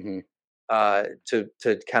mhm,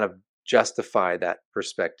 to kind of justify that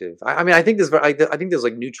perspective. I mean, I think there's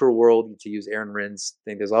like neutral world, to use Aaron Rind's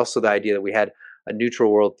thing. There's also the idea that we had a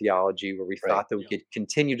neutral world theology where we right. thought that we Yeah. could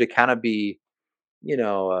continue to kind of be, you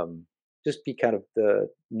know, just be kind of the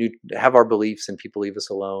new, have our beliefs and people leave us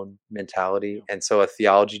alone mentality. Yeah. And so a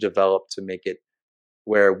theology developed to make it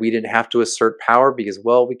where we didn't have to assert power, because,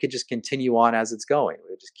 well, we could just continue on as it's going.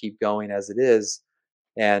 We just keep going as it is,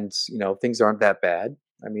 and things aren't that bad.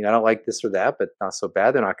 I mean, I don't like this or that, but not so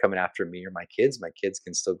bad. They're not coming after me or my kids. My kids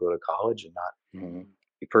can still go to college and not Mhm.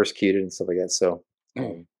 be persecuted and stuff like that. So,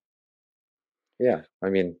 um, yeah, I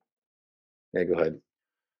mean, yeah, go ahead.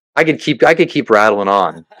 I could keep rattling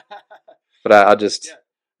on, but I'll just Yeah.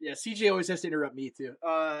 Yeah. CJ always has to interrupt me too.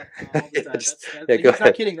 All the yeah, time. just That, yeah, go he's not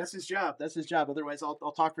ahead. kidding. That's his job. That's his job. Otherwise,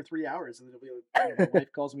 I'll talk for 3 hours, and it'll be like, my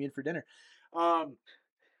wife calls me in for dinner. Um.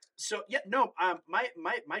 So yeah, no.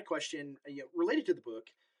 My question, related to the book,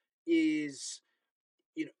 is,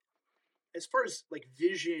 you know as far as like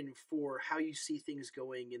vision for how you see things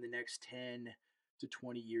going in the next 10 to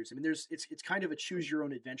 20 years. I mean, it's kind of a choose your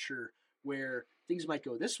own adventure where things might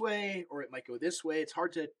go this way or it might go this way. It's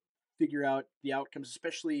hard to figure out the outcomes,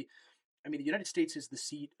 especially. I mean, the United States is the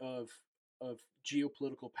seat of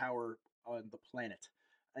geopolitical power on the planet,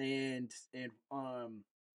 and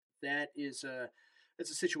that is a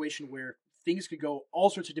that's a situation where things could go all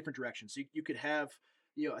sorts of different directions. You could have,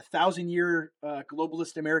 1,000 year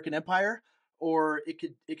globalist American empire, or it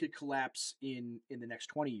could collapse in the next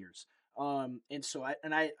 20 years. And so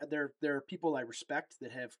there are people I respect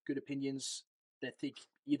that have good opinions that think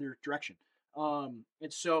either direction. And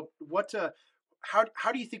so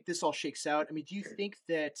how do you think this all shakes out? I mean, do you think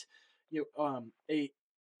that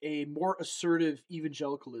a more assertive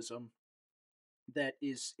evangelicalism that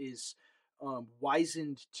is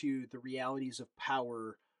wizened to the realities of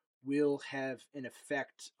power will have an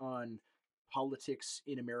effect on politics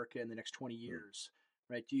in America in the next 20 years?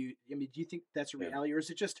 right? Do you think that's a Yeah. reality, or is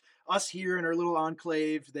it just us here in our little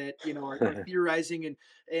enclave that are theorizing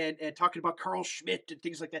and talking about Carl Schmitt and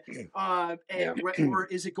things like that? Yeah. Or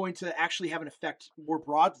is it going to actually have an effect more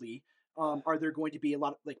broadly? Are there going to be a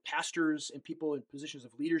lot of like pastors and people in positions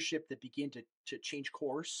of leadership that begin to change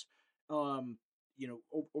course? Um,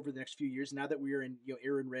 over the next few years, now that we are in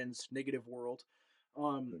Aaron Ren's negative world,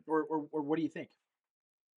 or what do you think?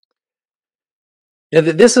 Yeah,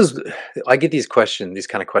 this is I get these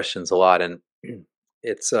kind of questions a lot, and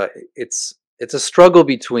it's it's a struggle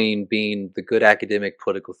between being the good academic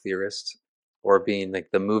political theorist or being like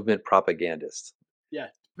the movement propagandist. Yeah,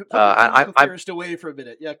 put the political I'm theorist away for a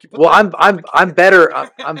minute. Yeah, put well, the propaganda. I'm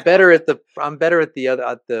better at the other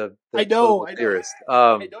at the political I know, theorist.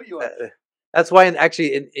 I know you are. That's why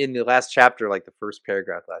actually in the last chapter, like the first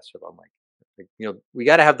paragraph last chapter, I'm like we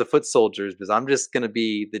got to have the foot soldiers because I'm just gonna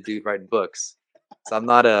be the dude writing books. So I'm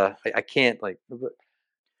not I can't like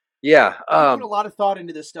yeah You put a lot of thought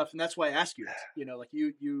into this stuff, and that's why I ask you it. Like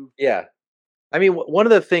you. yeah. I mean, one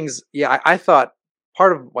of the things, yeah, I thought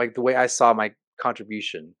part of like the way I saw my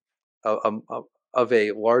contribution of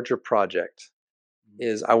a larger project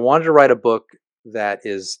is I wanted to write a book that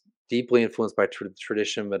is deeply influenced by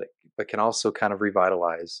tradition, but can also kind of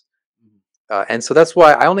revitalize. And so that's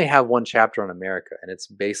why I only have one chapter on America, and it's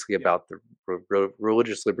basically Yeah. about the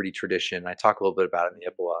religious liberty tradition. I talk a little bit about it in the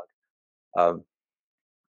epilogue, um,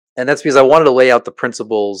 and that's because I wanted to lay out the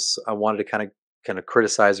principles. I wanted to kind of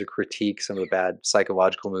criticize or critique some of the bad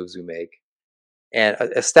psychological moves we make, and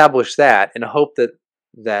establish that, and hope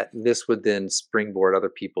that this would then springboard other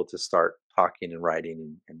people to start talking and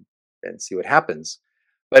writing and see what happens.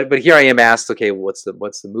 But here I am asked, okay, well, what's the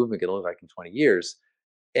movement going to look like in 20 years?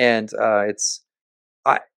 And I,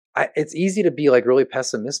 it's easy to be like really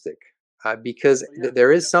pessimistic because Oh yeah.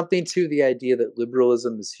 there is Yeah. something to the idea that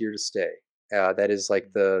liberalism is here to stay. That is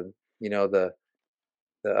like the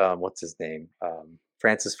what's his name,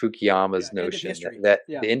 Francis Yeah. Fukuyama's End of notion history. that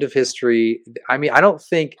Yeah. the end of history. I mean, I don't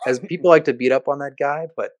think as people like to beat up on that guy,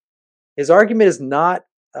 but his argument is not,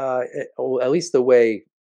 well, at least the way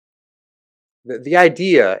the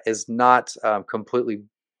idea is not completely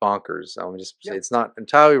bonkers. I'm just say Yeah. it's not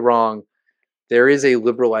entirely wrong. There is a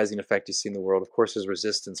liberalizing effect you see in the world. Of course, there's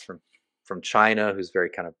resistance from China, who's very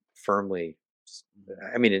kind of firmly.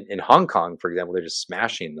 I mean, in Hong Kong, for example, they're just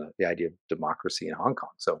smashing the idea of democracy in Hong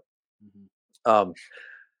Kong. So, Mhm. um,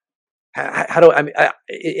 how do I mean?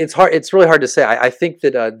 It's hard. It's really hard to say. I think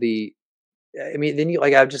that I mean, then you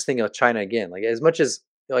like I'm just thinking of China again. Like as much as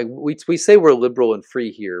like we say we're liberal and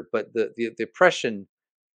free here, but the oppression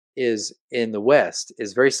is in the West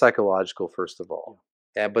is very psychological. First of Yeah. all,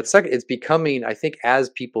 but second, it's becoming. I think as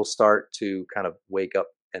people start to kind of wake up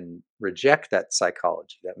and reject that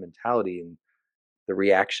psychology, that mentality, and the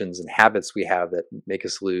reactions and habits we have that make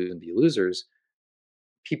us lose and be losers,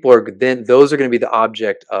 people are then those are going to be the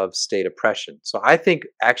object of state oppression. So I think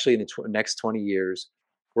actually in the next 20 years,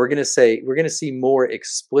 we're going to see more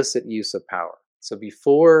explicit use of power. So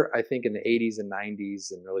before, I think in the 80s and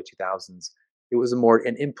 90s and early 2000s, it was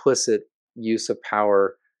an implicit use of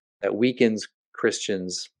power that weakens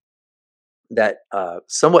Christians, that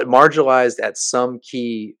somewhat marginalized at some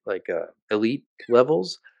key like elite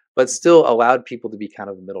levels, but Mhm. still allowed people to be kind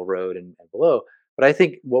of the middle road and below. But I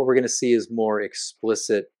think what we're going to see is more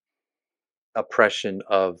explicit oppression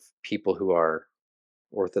of people who are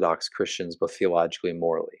Orthodox Christians, both theologically and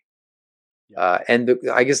morally. Yeah. And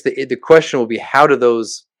I guess the question will be how do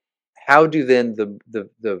then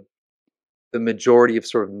the majority of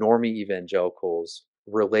sort of normie evangelicals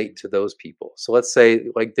relate to those people? So let's say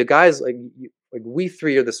like the guys like we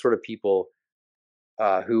three are the sort of people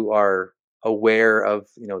who are aware of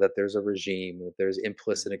that there's a regime, that there's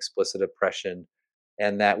implicit, Mhm. explicit oppression,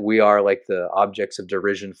 and that we are like the objects of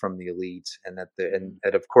derision from the elite, and Mhm.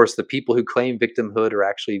 that of course the people who claim victimhood are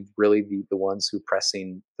actually really the ones who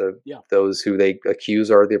pressing Yeah. those who they accuse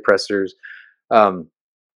are the oppressors. Um,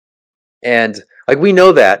 and like we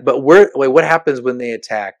know that, but what happens when they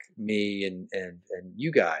attack me and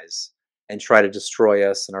you guys and try to destroy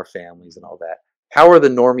us and our families and Mhm. all that? How are the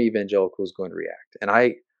normie evangelicals going to react? And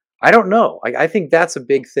I don't know. I think that's a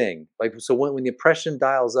big thing. Like so when the oppression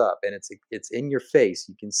dials up and it's in your face,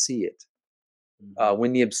 you can see it. Mhm.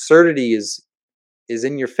 When the absurdity is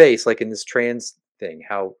in your face, like in this trans thing,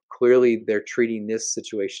 how clearly Mhm. they're treating this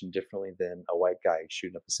situation differently than a white guy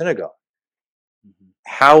shooting up a synagogue. Mhm.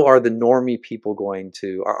 How are the normie people going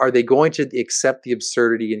to are they going to accept the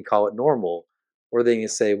absurdity and call it normal, or are they going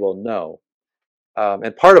to Yeah. say, well, no?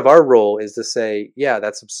 And part of our role is to say, yeah,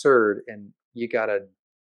 that's absurd, and you got to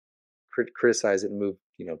criticize it and move,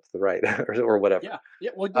 to the right or whatever. Yeah,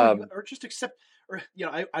 yeah. Well, no, you Um, or just accept, or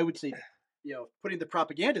I would say, putting the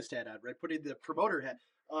propagandist hat on, right? Putting the promoter hat.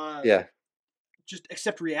 Uh, yeah, just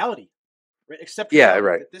accept reality, right? Accept yeah, reality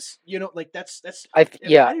right. that this, like that's. And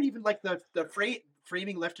Yeah, I don't even like the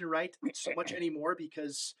framing left and right so much anymore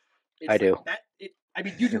because I it's like do. that. I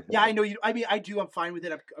mean, you do. Yeah, I know you. I mean, I do. I'm fine with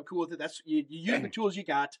it. I'm cool with it. That's you use the tools you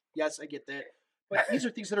got. Yes, I get that. But these are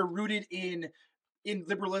things that are rooted in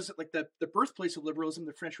liberalism, like the birthplace of liberalism,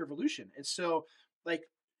 the French Revolution. And so, like,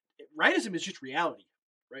 rightism is just reality,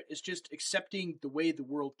 right? It's just accepting the way the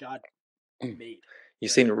world God made, You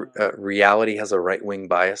right? seen reality has a right wing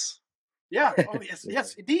bias? Yeah. Oh, yes.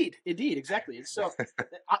 Yes. Indeed. Indeed. Exactly. And so,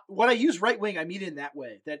 when I use right wing, I mean it in that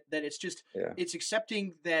way. That it's just Yeah, it's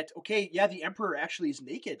accepting that okay, yeah, the emperor actually is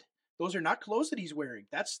naked. Those are not clothes that he's wearing.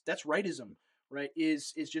 That's rightism, right?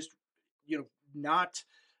 Is just not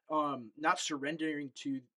not surrendering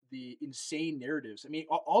to the insane narratives. I mean,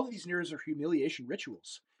 all of these narratives are humiliation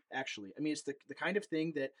rituals. Actually, I mean, it's the kind of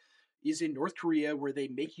thing that is in North Korea where they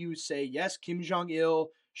make you say, yes, Kim Jong Il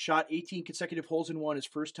shot 18 consecutive holes in one his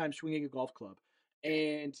first time swinging a golf club.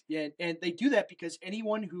 And they do that because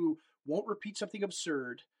anyone who won't repeat something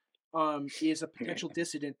absurd is a potential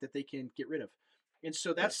dissident that they can get rid of. And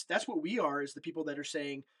so yeah. that's what we are, is the people that are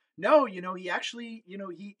saying, no, he actually,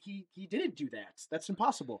 he didn't do that. That's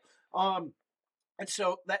impossible. And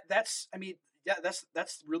so that's I mean, yeah,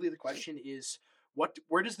 that's really the question is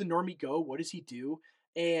where does the normie go? What does he do?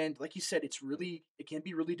 And like you said, it can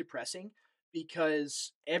be really depressing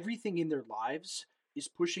because everything in their lives is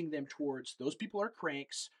pushing them towards those people are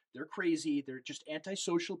cranks, they're crazy, they're just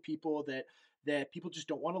antisocial people that people just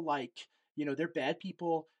don't want to like. They're bad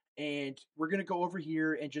people, and we're gonna go over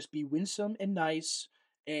here and just be winsome and nice.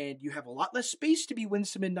 And you have a lot less space to be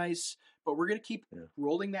winsome and nice, but we're gonna keep Yeah.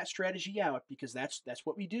 rolling that strategy out because that's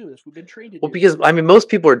what we do. That's what we've been trained to Well, do. because I mean, most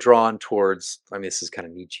people are drawn towards. I mean, this is kind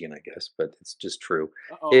of Nietzschean, I guess, but it's just true.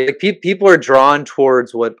 Uh oh. People are drawn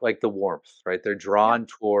towards what, like the warmth, right? They're Yeah. drawn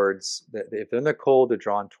towards if they're in the cold, they're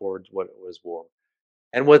drawn towards what was warm.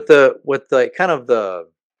 And Mhm. what the kind of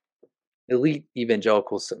the elite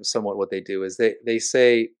evangelicals, somewhat what they do is they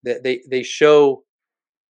say that they show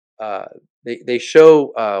uh, they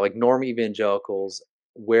show like norm evangelicals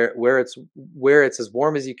where it's as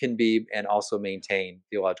warm as you can be and also maintain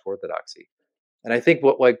theological orthodoxy. And I think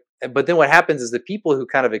but then what happens is the people who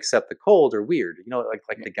kind of accept the cold are weird. Like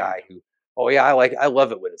the guy who, oh yeah, I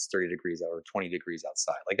love it when it's 30 degrees out or 20 degrees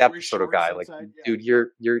outside. Like that Wear sort of shorts guy. Like, outside. Yeah. dude, Yeah.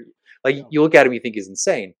 you're like Yeah. you look at him, you think he's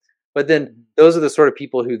insane. But then Mhm. those are the sort of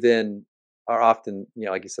people who then are often,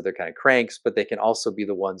 like you said, they're kind of cranks, but they can also be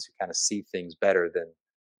the ones who kind of see things better than,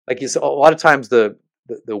 like you said. A lot of times the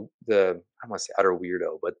I don't want to say utter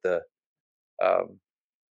weirdo, but the um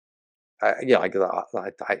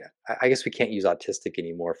like I guess we can't use autistic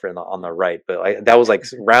anymore for on the right, but that was like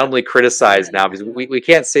roundly criticized now because Yeah. we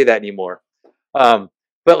can't say that anymore. Um,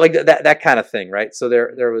 but like that kind of thing, right? So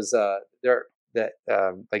there was there that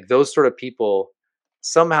like those sort of people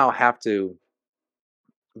somehow have to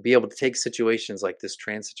be able to take situations like this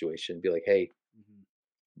trans situation and be like, hey, Mhm.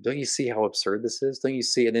 don't you see how absurd this is? Don't you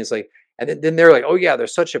see? And it's like, and then they're like, oh yeah,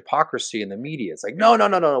 there's such hypocrisy in the media. It's like, no, no,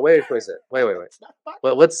 no, no, no. Wait a second. Wait. It's not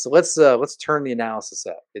But hypocrisy. let's turn the analysis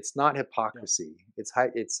up. It's not Yeah. hypocrisy. It's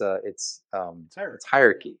hierarchy. It's Yeah.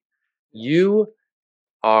 hierarchy. Yeah. You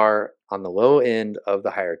are on the low end of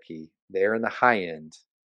the hierarchy. They're in the high end,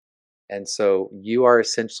 and so you are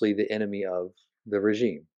essentially the enemy of the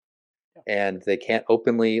regime. Yeah. And they can't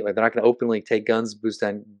openly, like they're not going to openly take guns,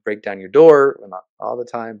 break down your door. Well, not all the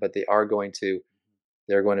time, but they're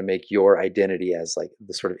going to make your identity as like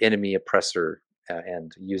the sort of enemy oppressor,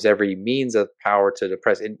 and use every means of power to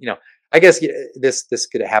depress. And I guess this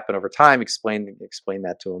could happen over time. Explain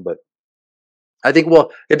that to them. But I think,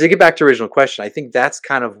 well, to get back to original question, I think that's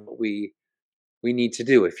kind of what we need to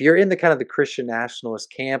do. If you're in the kind of the Christian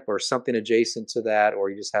nationalist camp or something adjacent to that, or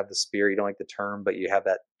you just have the spirit, you don't like the term, but you have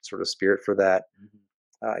that sort of spirit for that,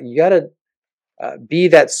 Mhm. you got to be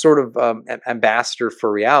that sort of ambassador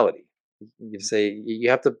for reality. You Mhm. say you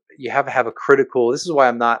have to have a critical. This is why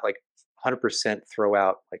I'm not like 100% throw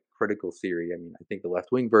out like critical theory. I mean, I think the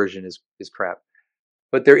left wing version is crap,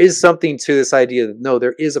 but there is something to this idea that no,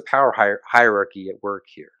 there is a power hierarchy at work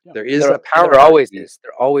here. Yeah. There And is a power there always hierarchy. is.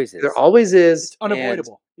 There always There is. always It's is, and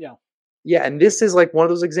unavoidable. Yeah. yeah, and this is like one of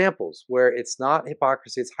those examples where it's not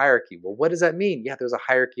hypocrisy, it's hierarchy. Well, what does that mean? Yeah, there's a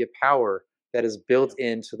hierarchy of power that is built Yeah.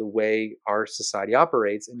 into the way our society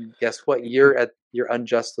operates. And guess what? Yeah. You're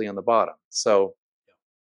unjustly on the bottom. So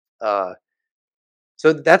Yeah. uh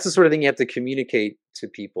so that's the sort of thing you have to communicate to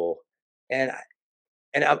people. And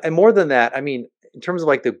and more than that, I mean, in terms of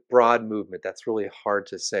like the broad movement, that's really hard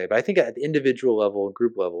to say. But I think at the individual level,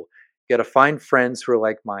 group level, you got to find friends who are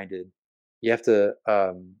like-minded. You have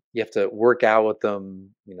to work out with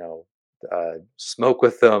them. Smoke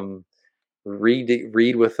with them,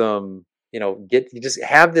 read with them. You just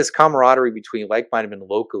have this camaraderie between like-minded men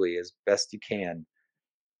locally as best you can,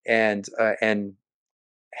 and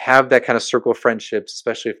have that kind of circle of friendships,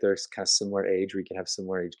 especially if they're kind of similar age, where you can have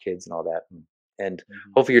similar age kids and all that. And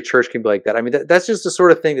Mhm. hopefully your church can be like that. I mean, that's just the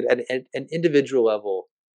sort of thing that at an individual level,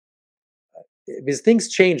 because things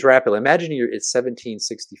change rapidly. Imagine it's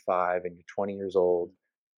 1765 and you're 20 years old,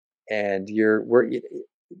 and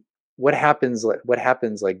what happens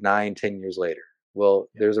like 9, 10 years later? Well,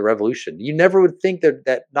 Yeah. there's a revolution. You never would think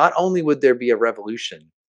that not only would there be a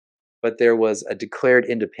revolution, but there was a declared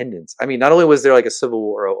independence. I mean, not only was there like a civil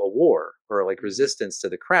war, or a war, or like Mhm. resistance to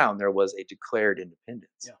the crown, there was a declared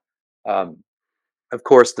independence. Yeah. Um, of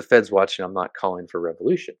course, the Fed's watching. I'm not calling for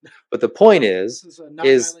revolution, but the No, point this is a is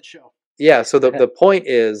non-violent show. yeah. So the point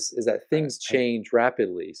is that things change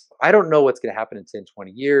rapidly. So I don't know what's going to happen in 10,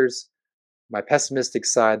 20 years. My pessimistic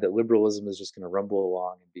side that liberalism is just going to rumble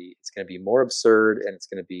along and it's going to be more absurd, and it's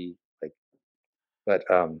going to be like, but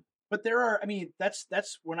But there are, I mean, that's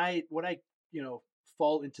when I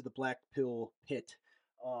fall into the black pill pit,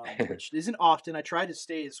 which isn't often. I try to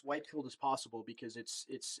stay as white pilled as possible because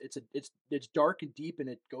it's dark and deep and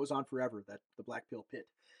it goes on forever. That the black pill pit,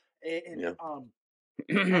 and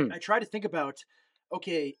yeah. I try to think about,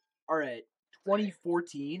 okay, all right,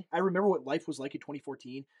 2014. I remember what life was like in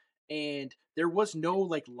 2014, and there was no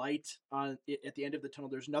like light on at the end of the tunnel.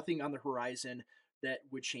 There's nothing on the horizon that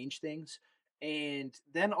would change things. And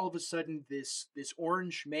then all of a sudden, this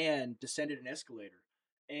orange man descended an escalator,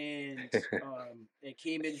 and it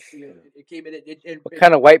came in. It came in. What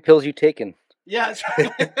kind of white pills you taking? Yeah, that's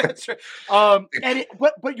right. That's right.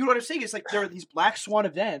 But you know what I'm saying is like there are these black swan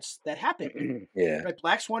events that happen, Yeah. right?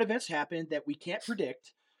 Black swan events happen that we can't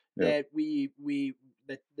predict. Yeah. That we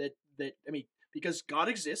that I mean, because God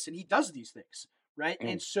exists and He does these things, right?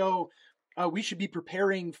 And so we should be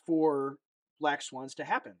preparing for black swans to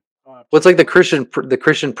happen. Well, it's like the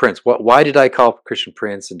Christian Prince. Why did I call Christian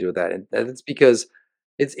Prince and do that? And Yeah, it's because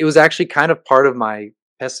it was actually kind of part of my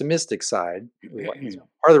pessimistic side. yeah,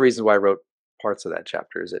 Part of the reason why I wrote parts of that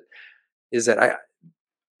chapter is that I,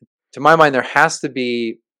 to my mind, there has to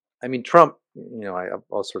be. I mean, Trump. I have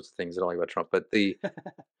all sorts of things I don't like about Trump, but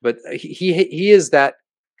he is that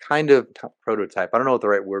kind of prototype. I don't know what the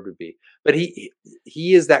right word would be, but he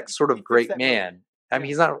is that sort he of fits great that mold. man. I mean, Yeah,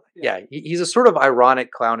 he's not. yeah, Yeah, he's a sort of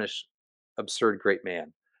ironic, clownish, absurd great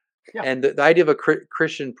man. yeah. And the idea of a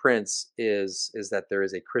Christian prince is that there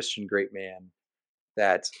is a Christian great man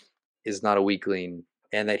that is not a weakling,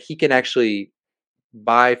 and that he can actually,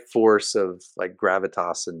 by force of like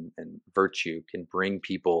gravitas and virtue, can bring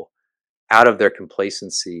people out of their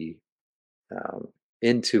complacency, um,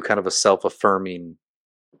 into kind of a self-affirming,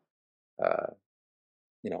 uh,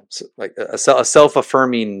 like a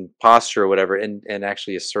self-affirming posture or whatever, and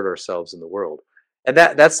actually assert ourselves in the world. And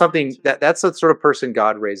that's I wanted something to, that's the sort of person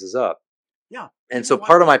God raises up. yeah. And You know so what?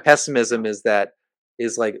 part of my Yeah. pessimism is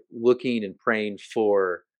like looking and praying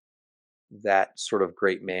for that sort of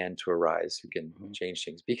great man to arise who can change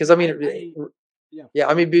things. Because I mean, I yeah. yeah,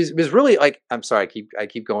 I Go ahead. mean, because really, like, I'm sorry, I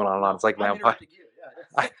keep going on and on. No, It's like my I'm own interrupting you.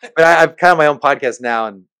 Yeah. but I've kind of my own podcast now,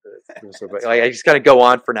 and That's like I fine. just kind of go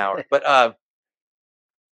on for an hour. But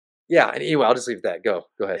yeah. Anyway, I'll just leave that. Go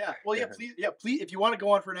ahead. Yeah. Well, Yeah. yeah. Please. If you want to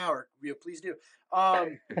go on for an hour, please do.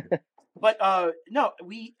 Um, but no,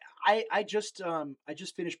 I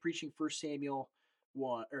just finished preaching First Samuel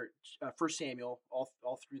 1 or First Samuel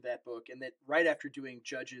all through that book, and that right after doing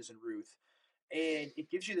Judges and Ruth, and it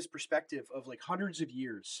gives you this perspective of like hundreds of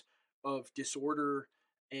years of disorder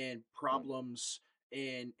and problems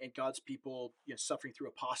and God's people suffering through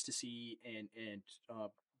apostasy and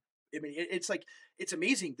I mean, it's like it's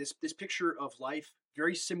amazing this picture of life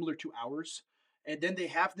very similar to ours, and then they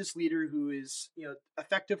have this leader who is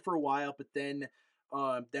effective for a while, but then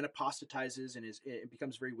apostatizes and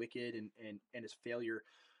becomes very wicked and is a failure.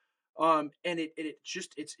 And it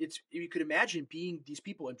just it's you could imagine being these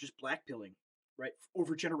people and just blackpilling right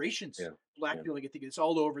over generations, Yeah. Yeah. blackpilling. I think it's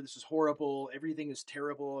all over. This is horrible. Everything is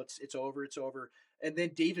terrible. It's over. It's over. And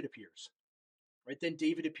then David appears right? Then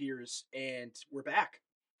David appears, and we're back,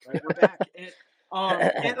 right? We're back, and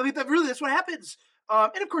I mean, really, that's what happens.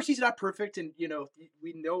 And of course, he's not perfect, and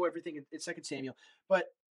we know everything in Second Samuel, but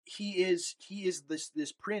he is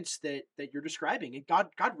this prince that you're describing, and God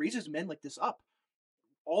raises men like this up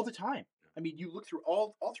all the time. I mean, you look through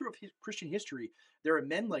all through Christian history, there are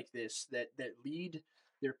men like this that lead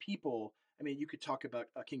their people, I mean, you could talk about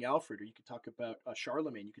King Alfred, or you could talk about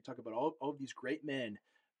Charlemagne. You could talk about all of these great men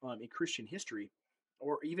in Christian history,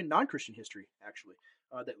 or even non-Christian history, actually,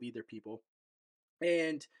 that lead their people.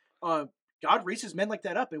 And uh, God raises men like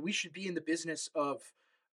that up, and we should be in the business of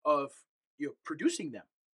producing them,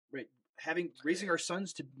 right? Having raising our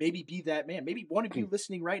sons to maybe be that man. Maybe one of you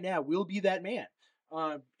listening right now will be that man.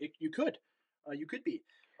 You could be.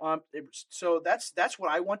 So that's what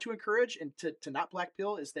I want to encourage, and to not black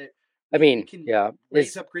pill is that I we mean, can yeah,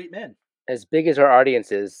 raise up great men. as big as our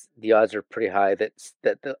audience is, the odds are pretty high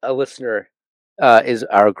a listener is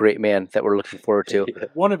our great man that we're looking forward to. Yeah.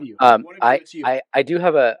 One of you, it's you. I do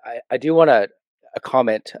have I do want a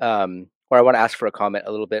comment, or I want to ask for a comment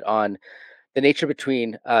a little bit on the nature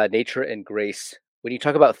between nature and grace. When you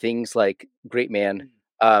talk about things like great man,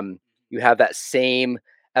 you have that same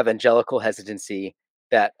evangelical hesitancy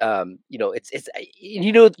that it's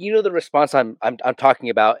the response I'm talking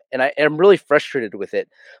about, and I'm really frustrated with it.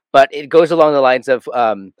 But it goes along the lines of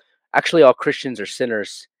actually all Christians are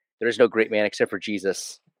sinners. There is no great man except for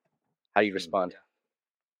Jesus. How do you respond?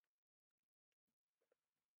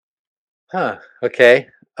 Huh. Okay.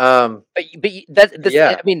 But that's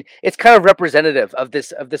Yeah. I mean, it's kind of representative of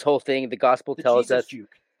this whole thing. The gospel The tells Jesus us,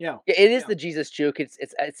 juke. Yeah. yeah, it is the Jesus juke. It's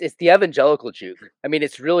the evangelical juke. I mean,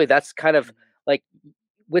 it's really that's kind of like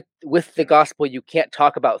with the gospel, you can't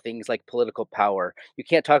talk about things like political power. You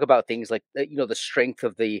can't talk about things like the strength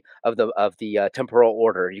of the temporal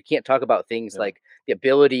order. You can't talk about things Yeah. like the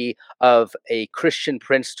ability of a Christian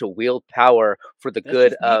prince to wield power for the That's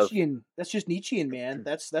good just of. Nietzschean. That's just Nietzschean, man.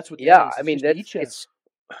 That's what that Yeah, is. I It's mean just that's Nietzsche.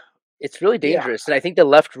 it's really Yeah. dangerous, and I think the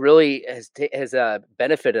left really has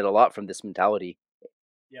benefited a lot from this mentality.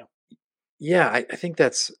 Yeah. Yeah. I think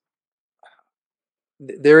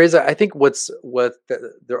there is. I think what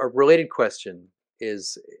a related question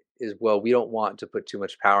is well, we don't want to put too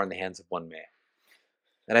much power in the hands of one man,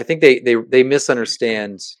 and I think they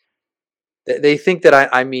misunderstand. They think that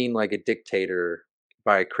I mean like a dictator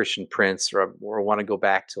by a Christian prince, or want to go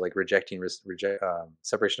back to like rejecting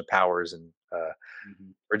separation of powers and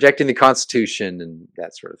rejecting the Constitution and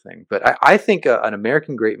that sort of thing. But I think an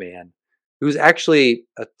American great man who's actually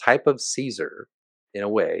a type of Caesar in a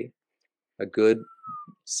way, a good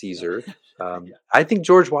Caesar. Yeah. I think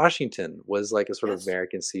George Washington was like a sort of Yes.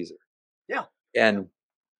 American Caesar, Yeah. and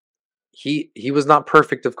he was not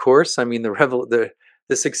perfect, of course. I mean,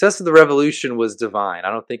 the success of the revolution was divine.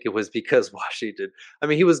 I don't think it was because Washington. I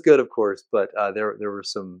mean, he was good, of course, but there were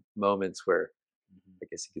some moments where I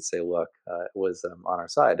guess you could say luck was on our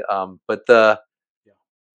side. Yeah.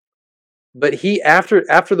 But he after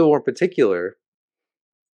the war in particular,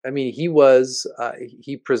 I mean,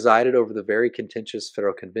 he presided over the very contentious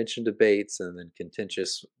federal convention debates and then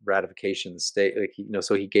contentious ratification of the state. Like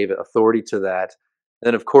so he gave authority to that. And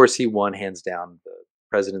then, of course, he won hands down the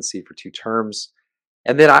presidency for 2 terms.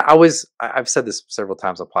 And then I've said this several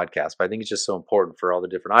times on podcasts, but I think it's just so important for all the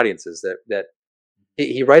different audiences that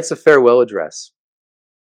he writes a farewell address,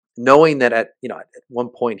 knowing that at one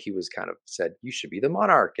point he was kind of said, "You should be the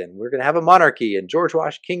monarch, and we're going to have a monarchy." And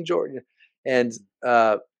King George, and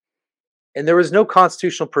uh, and there was no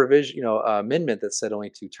constitutional provision, amendment that said only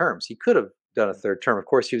 2 terms. He could have done a third term. Of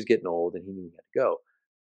course, he was getting old and he knew he had to go.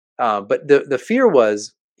 But the fear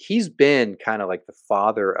was he's been kind of like the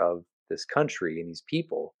father of this country and these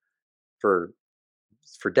people for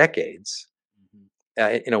decades,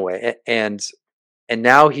 in a way, and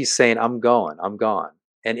now he's saying, "I'm going, I'm gone."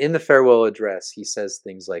 And in the farewell address, he says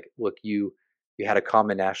things like, "Look, you had a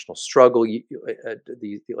common national struggle.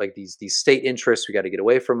 These state interests. We got to get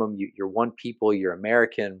away from them. You're one people. You're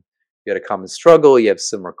American. You had a common struggle. You have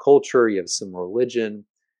similar culture. You have similar religion."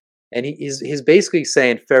 And he's basically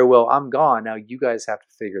saying, "Farewell, I'm gone. Now you guys have to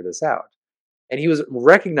figure this out." And he was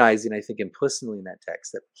recognizing, I think, implicitly in that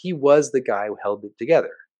text that he was the guy who held it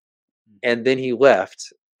together. And then he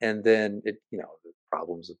left, and then the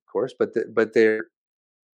problems, of course, but they're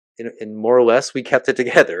in more or less we kept it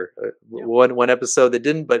together. Yeah. One episode that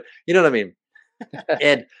didn't, but you know what I mean.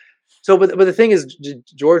 And so, but the thing is,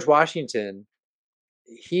 George Washington,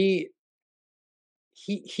 he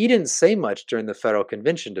he didn't say much during the federal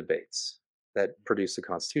convention debates that produced the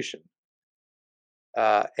Constitution,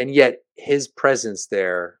 and yet his presence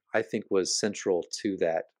there, I think, was central to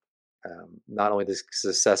that. Not only the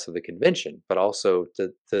success of the convention, but also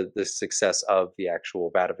the success of the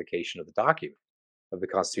actual ratification of the document of the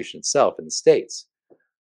Constitution itself in the states.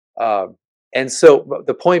 Um, and so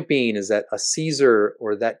the point being is that a Caesar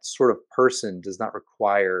or that sort of person does not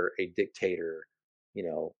require a dictator,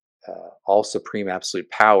 all supreme absolute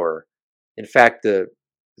power. In fact, the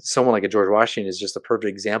someone like a George Washington is just a perfect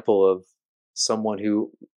example of someone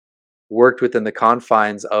who worked within the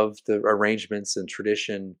confines of the arrangements and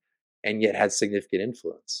tradition, and yet had significant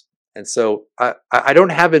influence. And so I don't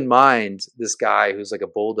have in mind this guy who's like a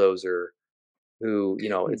bulldozer who,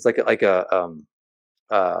 it's like a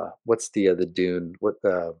what's the Dune, what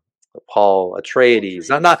the Paul Atreides.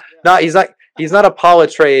 Not he's not a Paul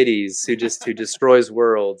Atreides who destroys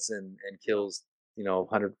worlds and kills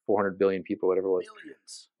 100 400 billion people, whatever it was.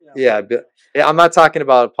 Billions. Yeah, I'm not talking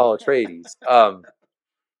about Paul Atreides.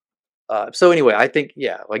 So anyway, I think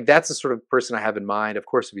like that's the sort of person I have in mind. Of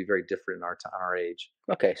course, it'd be very different in our age.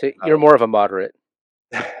 Okay, so you're more of a moderate.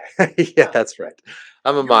 Yeah, that's right.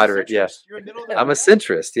 I'm a moderate. Yeah, you're a middle. I'm a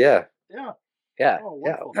centrist. Yeah. Yeah. Oh,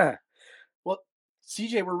 wonderful. Well,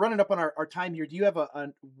 CJ, we're running up on our time here. Do you have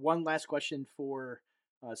one last question for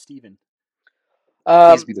Stephen?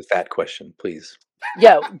 Please be the fat question, please.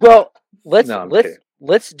 Yeah. Well,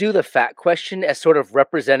 let's do the fat question as sort of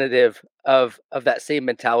representative of that same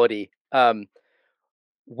mentality.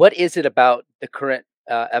 What is it about the current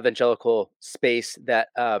evangelical space that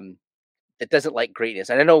doesn't like greatness?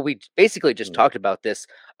 And I know we basically just talked about this,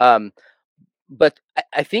 but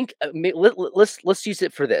I think let's use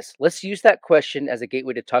it for this. Let's use that question as a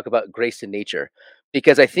gateway to talk about grace and nature,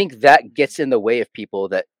 because I think that gets in the way of people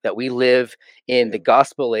that we live in the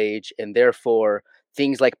gospel age, and therefore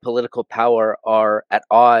things like political power are at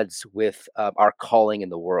odds with our calling in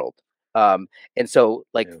the world. And so,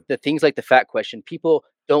 the things like the fat question, people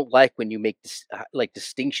don't like when you make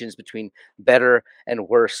distinctions between better and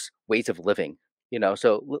worse ways of living.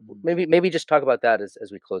 So maybe just talk about that as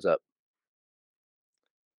we close up.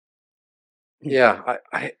 Yeah,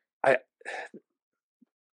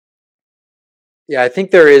 I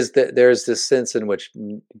think there's this sense in which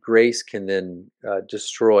grace can then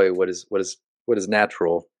destroy what is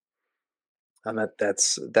natural, and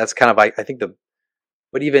that's kind of I think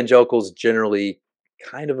what evangelicals generally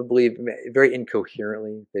kind of believe, very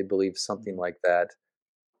incoherently. They believe something like that.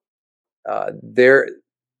 There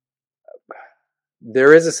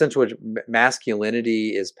is a sense in which masculinity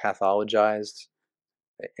is pathologized,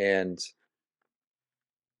 and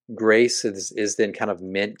grace is then kind of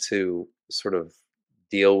meant to sort of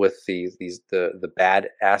deal with the bad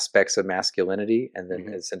aspects of masculinity, and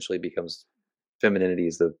then essentially becomes femininity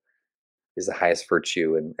is the highest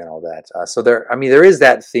virtue and all that. So there is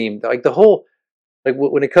that theme, like the whole, like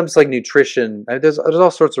when it comes to like nutrition, there's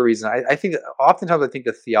all sorts of reasons. I think that oftentimes I think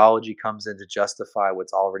the theology comes in to justify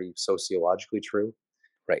what's already sociologically true.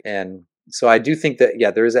 Right. And so I do think that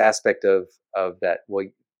there is an aspect of that, well,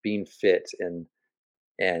 being fit and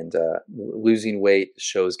losing weight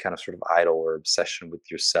shows kind of sort of idle or obsession with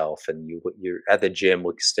yourself, and you're at the gym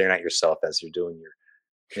staring at yourself as you're doing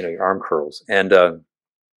your arm curls, and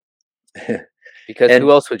because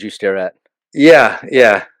who else would you stare at?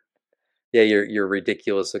 Your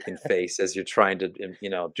ridiculous looking face as you're trying to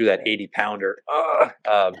do that 80-pounder.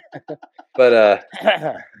 But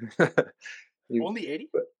only 80.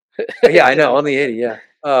 Yeah, I know, only 80.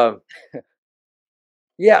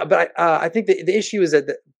 Yeah, but I think the issue is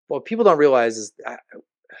that what people don't realize is,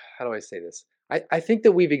 how do I say this? I think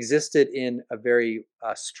that we've existed in a very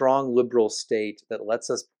strong liberal state that lets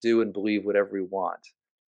us do and believe whatever we want,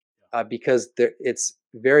 because it's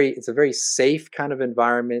a very safe kind of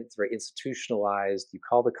environment. It's very institutionalized. You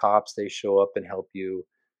call the cops, they show up and help you.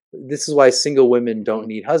 This is why single women don't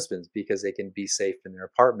need husbands, because they can be safe in their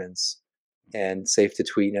apartments and safe to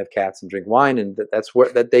tweet and have cats and drink wine, and that's where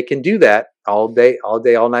that they can do that all day,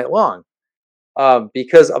 all night long,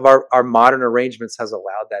 because of our modern arrangements has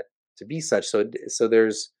allowed that to be such. So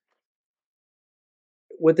there's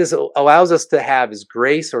what this allows us to have is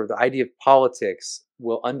grace, or the idea of politics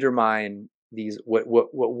will undermine these what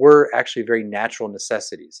were actually very natural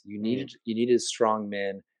necessities. You needed strong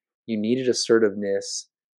men, you needed assertiveness,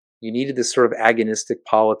 you needed this sort of agonistic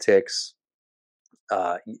politics.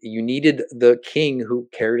 You needed the king who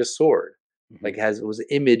carried a sword, like was an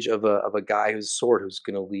image of a guy who's sword, who's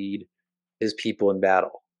going to lead his people in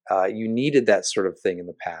battle. You needed that sort of thing in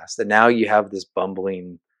the past, and now you have this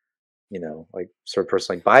bumbling, like sort of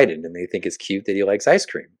person like Biden, and they think it's cute that he likes ice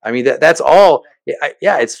cream. I mean, that's all.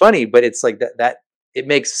 Yeah, it's funny, but it's like that it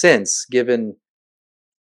makes sense given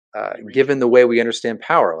the way we understand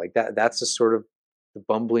power. Like that's a sort of the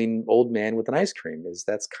bumbling old man with an ice cream.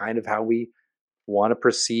 That's kind of how we want to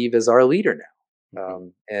perceive as our leader now.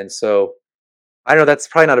 And so I know that's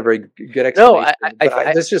probably not a very good explanation,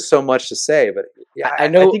 but there's just so much to say. But I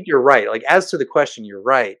know, I think you're right. Like, as to the question, you're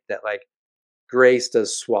right that like grace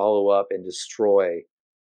does swallow up and destroy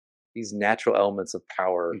these natural elements of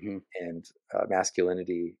power and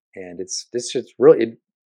masculinity. And it's just really,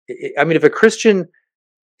 I mean, if a Christian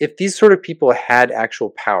if these sort of people had actual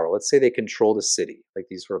power, let's say they controlled a city, like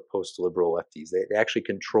these sort of post-liberal lefties, they actually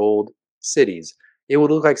controlled cities, it would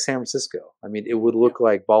look like San Francisco. I mean, it would Yeah. look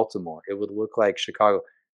like Baltimore. It would look like Chicago.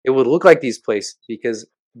 It would look like these places because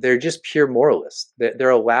they're just pure moralists. They're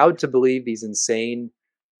allowed to believe these insane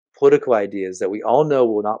political ideas that we all know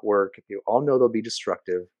will not work. We all know they'll be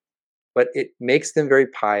destructive, but it makes them very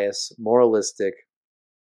pious, moralistic,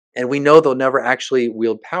 and we know they'll never actually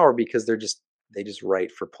wield power because they just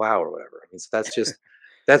write for Plow or whatever. I mean, so that's just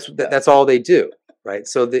that's all they do, right?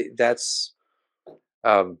 So that's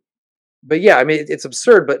um, but yeah, I mean, it's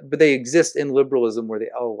absurd, but they exist in liberalism where they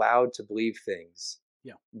are allowed to believe things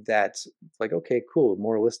Yeah. that like, okay, cool,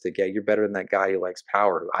 moralistic. Yeah, you're better than that guy who likes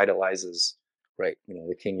power, who idolizes, Right.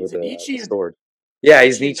 the king He's with a a Nietzschean. sword. Yeah,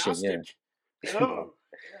 he's Nietzschean Nietzschean. Yeah. Gnostic. Oh,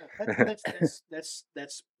 yeah.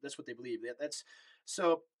 That's what they believe. That's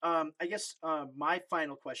so. I guess my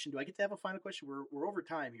final question. Do I get to have a final question? We're over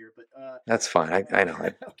time here, but That's fine. I know.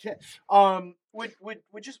 okay. Would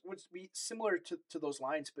be similar to those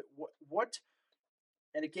lines, but what?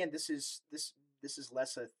 And again, this is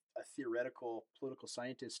less a theoretical political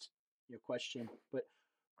scientist question, but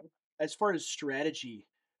as far as strategy,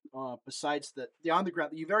 besides the on the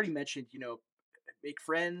ground, you've already mentioned, make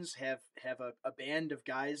friends, have a band of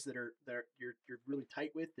guys that you're really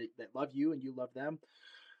tight with that love you and you love them.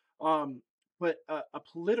 But a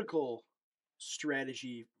political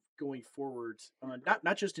strategy going forward,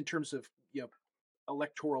 not just in terms of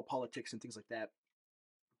electoral politics and things like that,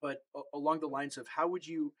 but along the lines of how would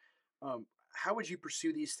you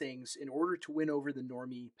pursue these things in order to win over the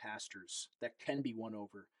normie pastors that can be won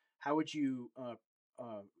over? How would you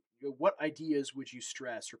what ideas would you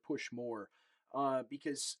stress or push more?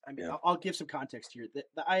 Because I mean, Yeah. I'll give some context here. That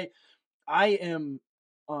I am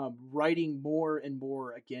writing more and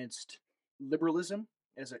more against liberalism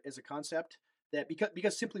as a concept. That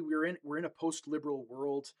because simply we're in a post liberal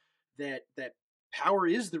world that power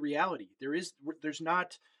is the reality. There's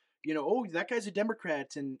not, oh, that guy's a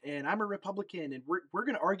Democrat and I'm a Republican, and we're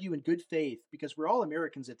going to argue in good faith because we're all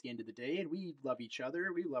Americans at the end of the day and we love each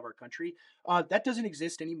other, we love our country. That doesn't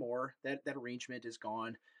exist anymore. That arrangement is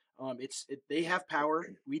gone. They have power,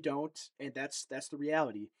 we don't, and that's the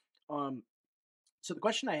reality. Um, so the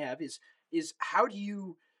question I have is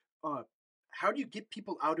uh, how do you get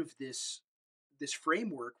people out of this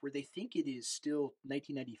framework where they think it is still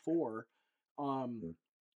 1994? Um, Mm.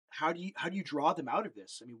 how do you draw them out of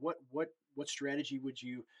this? I mean, what strategy would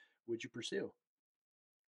you pursue?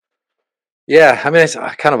 Yeah, I mean,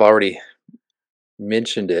 I kind of already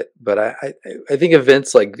mentioned it, but I think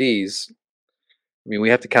events like these. I mean, we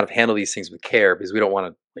have to kind of handle these things with care because we don't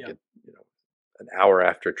want to like Yeah, an hour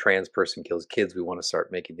after a trans person kills kids, we want to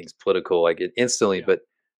start making things political like it instantly. yeah,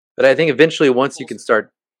 But I think eventually impulsive.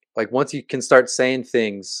 once you can start saying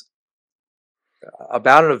things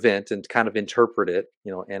about an event and kind of interpret it,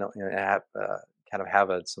 and have, kind of have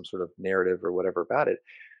some sort of narrative or whatever about it.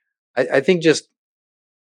 I think just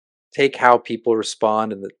take how people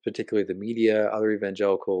respond, and particularly the media, other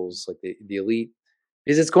evangelicals, like the elite,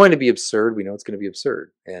 because it's going to be absurd. We know it's going to be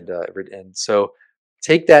absurd, and so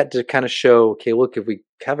take that to kind of show, okay, look, if we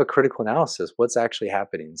have a critical analysis, what's actually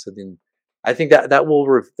happening. So then, I think that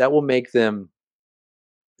will make them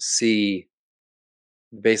see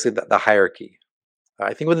basically the hierarchy.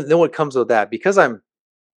 I think then what comes with that, because I'm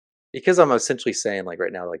essentially saying like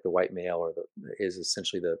right now, like the white male is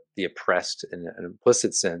essentially the oppressed in an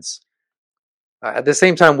implicit sense. At the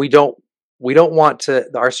same time, we don't want to.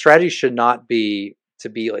 Our strategy should not be to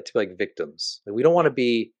be like victims. Like, we don't want Yeah, to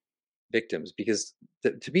be victims because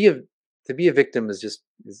to be a victim is just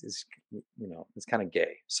is it's kind of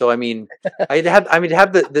gay. So I mean, to have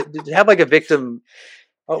to have like a victim.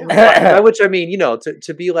 Oh, yeah. by which I mean,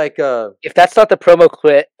 to be like a. If that's not the promo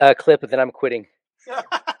clip, then I'm quitting.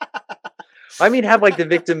 I mean, have like the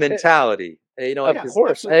victim mentality. Of Yeah, Because course,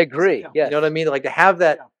 I absolutely. agree. Yeah, you Yes. know what I mean. Like to have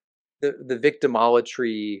that yeah. the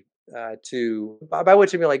victimolatry by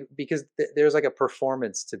which I mean like because there's like a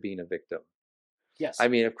performance to being a victim. I Yes.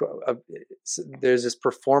 mean, there's this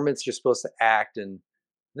performance you're supposed to act, and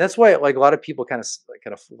that's why like a lot of people kind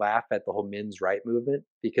of laugh at the whole men's right movement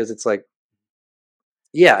because it's like,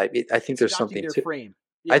 yeah, I think It's there's adopting something their to. frame.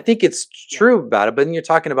 I Yeah, think it's yeah. true about it, but then you're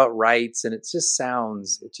talking about rights, and it just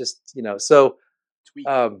sounds, Mhm. it just so. It's weak.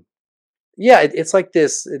 Um, yeah, it's like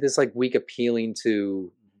this like weak appealing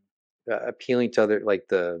to other like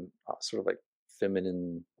the sort of like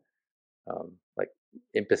feminine like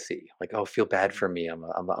empathy, like, oh, feel bad Mhm. for me,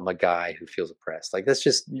 I'm a guy who feels oppressed, like that's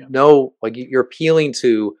just Yeah. no, like you're appealing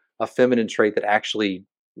to a feminine trait that actually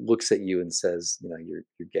looks at you and says, you're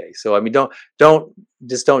gay. So I mean, don't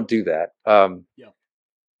do that. Yeah.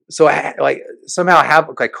 so like somehow have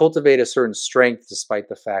like cultivate a certain strength despite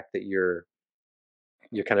the fact that you're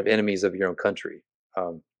kind of enemies of your own country.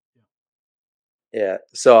 Um, yeah.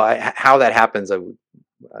 So how that happens, uh,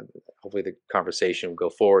 hopefully the conversation will go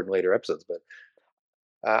forward in later episodes. But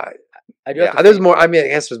I do have yeah, to there's say, more. I mean, I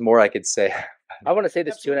guess there's more I could say. I want to say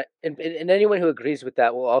this too, and anyone who agrees with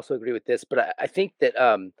that will also agree with this. But I think that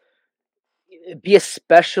be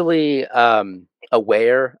especially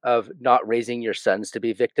aware of not raising your sons to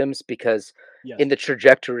be victims, because in the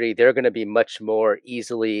trajectory they're going to be much more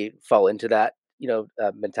easily fall into that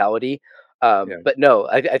mentality. Yeah. But no,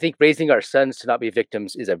 I think raising our sons to not be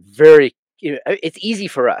victims is a very it's easy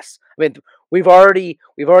for us. I mean, we've already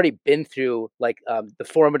been through like the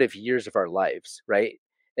formative years of our lives, right?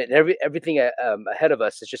 And everything ahead of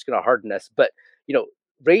us is just going to harden us. But you know,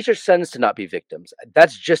 raise your sons to not be victims.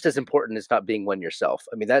 That's just as important as not being one yourself.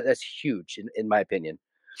 I mean, that's huge in my opinion.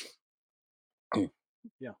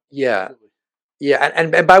 Yeah. Yeah. Absolutely. Yeah,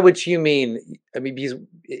 and by which you mean, I mean, because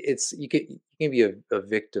it's you can be a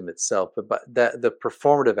victim itself, but the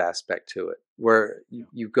performative aspect to it, where Yeah.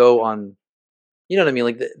 you go on, you know what I mean?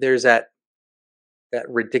 Like there's that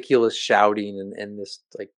ridiculous shouting and this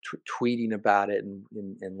like tweeting about it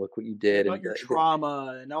and look what you Yeah, did about your the,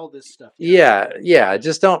 trauma and all this stuff. Yeah. yeah, yeah,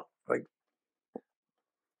 just don't like.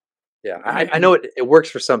 Yeah, I know it works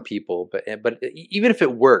for some people, but even if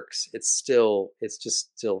it works, it's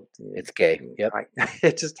just still It's gay. Yep.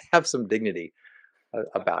 it just have some dignity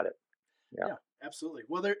about it. Yeah. Yeah, absolutely.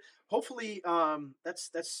 Well, there hopefully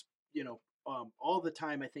that's all the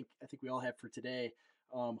time I think we all have for today.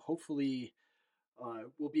 Hopefully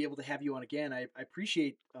we'll be able to have you on again. I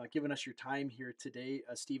appreciate giving us your time here today,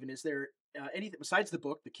 Stephen. Is there anything besides the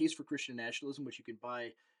book, The Case for Christian Nationalism, which you can buy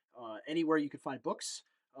anywhere you can find books,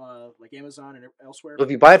 like Amazon and elsewhere? Well,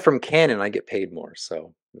 if you buy it from Canon, I get paid more.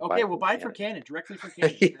 So Okay, well, buy it from Canon, directly from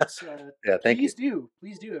Canon. Yeah. That's Yeah, thank you.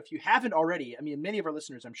 please do. If you haven't already, I mean, many of our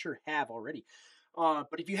listeners, I'm sure, have already.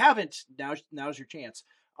 But if you haven't, now's your chance.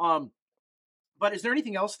 But is there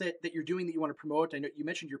anything else that you're doing that you want to promote? I know you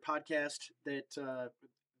mentioned your podcast that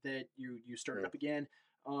you started Mm. up again.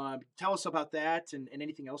 Tell us about that and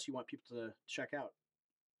anything else you want people to check out.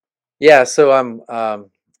 Yeah, so I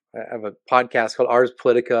have a podcast called Ars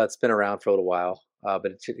Politica. It's been around for a little while, but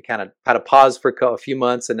it kind of had a pause for a few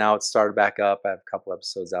months, and now it's started back up. I have a couple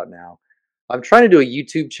episodes out now. I'm trying to do a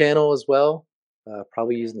YouTube channel as well,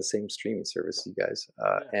 probably using the same streaming service you guys.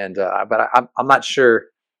 But I'm not sure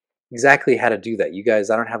exactly how to do that. You guys,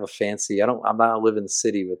 I don't have a fancy. I'm not live in the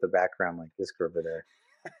city with a background like this girl over there.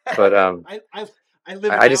 But I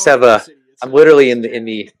live. I just have I'm literally in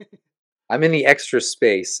the I'm in the extra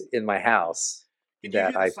space in my house Can you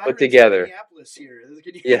that hear the I put sirens together. in Minneapolis here?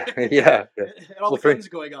 Yeah, yeah. And all Well, the guns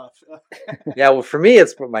going off. yeah, well, for me,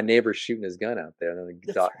 it's my neighbor shooting his gun out there, and then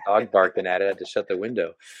the That's dog barking at it. I had to shut the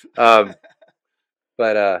window. Um,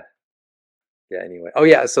 but yeah. Anyway, oh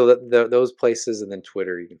yeah. So those places, and then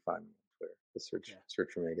Twitter, you can find me on Twitter. Just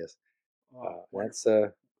search for me, I guess. That's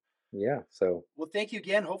yeah. So well, thank you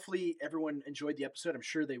again. Hopefully, everyone enjoyed the episode. I'm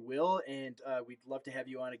sure they will, and we'd love to have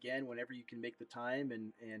you on again whenever you can make the time.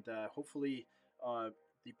 And hopefully,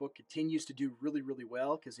 the book continues to do really, really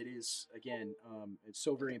well because it is again, it's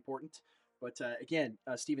so very important. But again,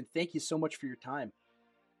 Stephen, thank you so much for your time.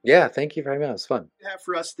 yeah, thank you very much. It was fun. Have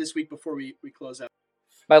for us this week before we close out.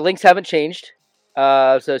 My links haven't changed.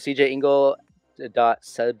 So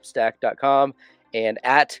cjingle.substack.com and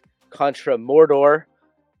at Contra Mordor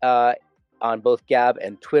on both Gab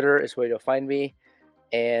and Twitter is where you'll find me.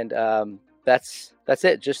 And that's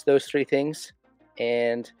it. Just those three things.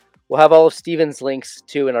 And we'll have all of Steven's links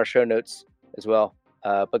too in our show notes as well.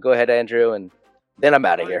 But go ahead, Andrew, and then I'm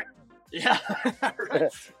out of here. Yeah,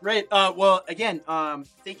 right. Well, again,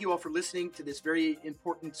 thank you all for listening to this very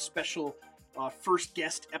important, special first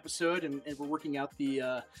guest episode, and we're working out the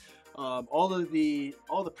all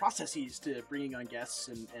the processes to bringing on guests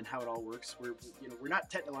and how it all works. We're not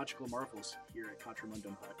technological marvels here at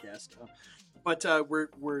Contramundum Podcast, but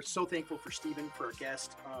we're so thankful for Stephen for our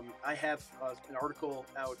guest. I have an article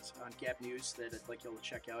out on Gap News that I'd like y'all to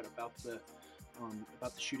check out about the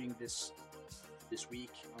shooting this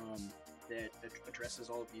week that addresses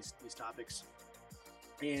all of these topics.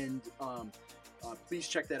 And please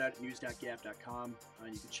check that out at news.gab.com.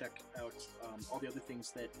 You can check out all the other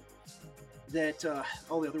things that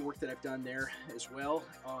all the other work that I've done there as well.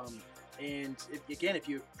 And if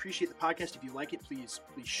you appreciate the podcast, if you like it, please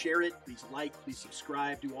share it, please like, please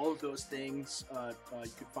subscribe, do all of those things. You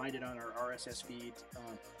can find it on our RSS feed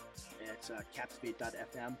at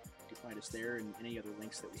captivate.fm. You can find us there and any other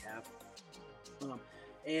links that we have.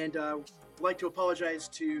 And I'd like to apologize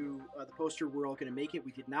to the poster We're All Gonna Make It.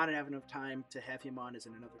 We did not have enough time to have him on as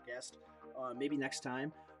another guest. Maybe next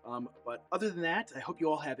time. But other than that, I hope you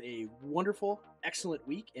all have a wonderful, excellent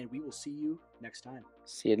week, and we will see you next time.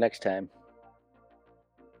 See you next time.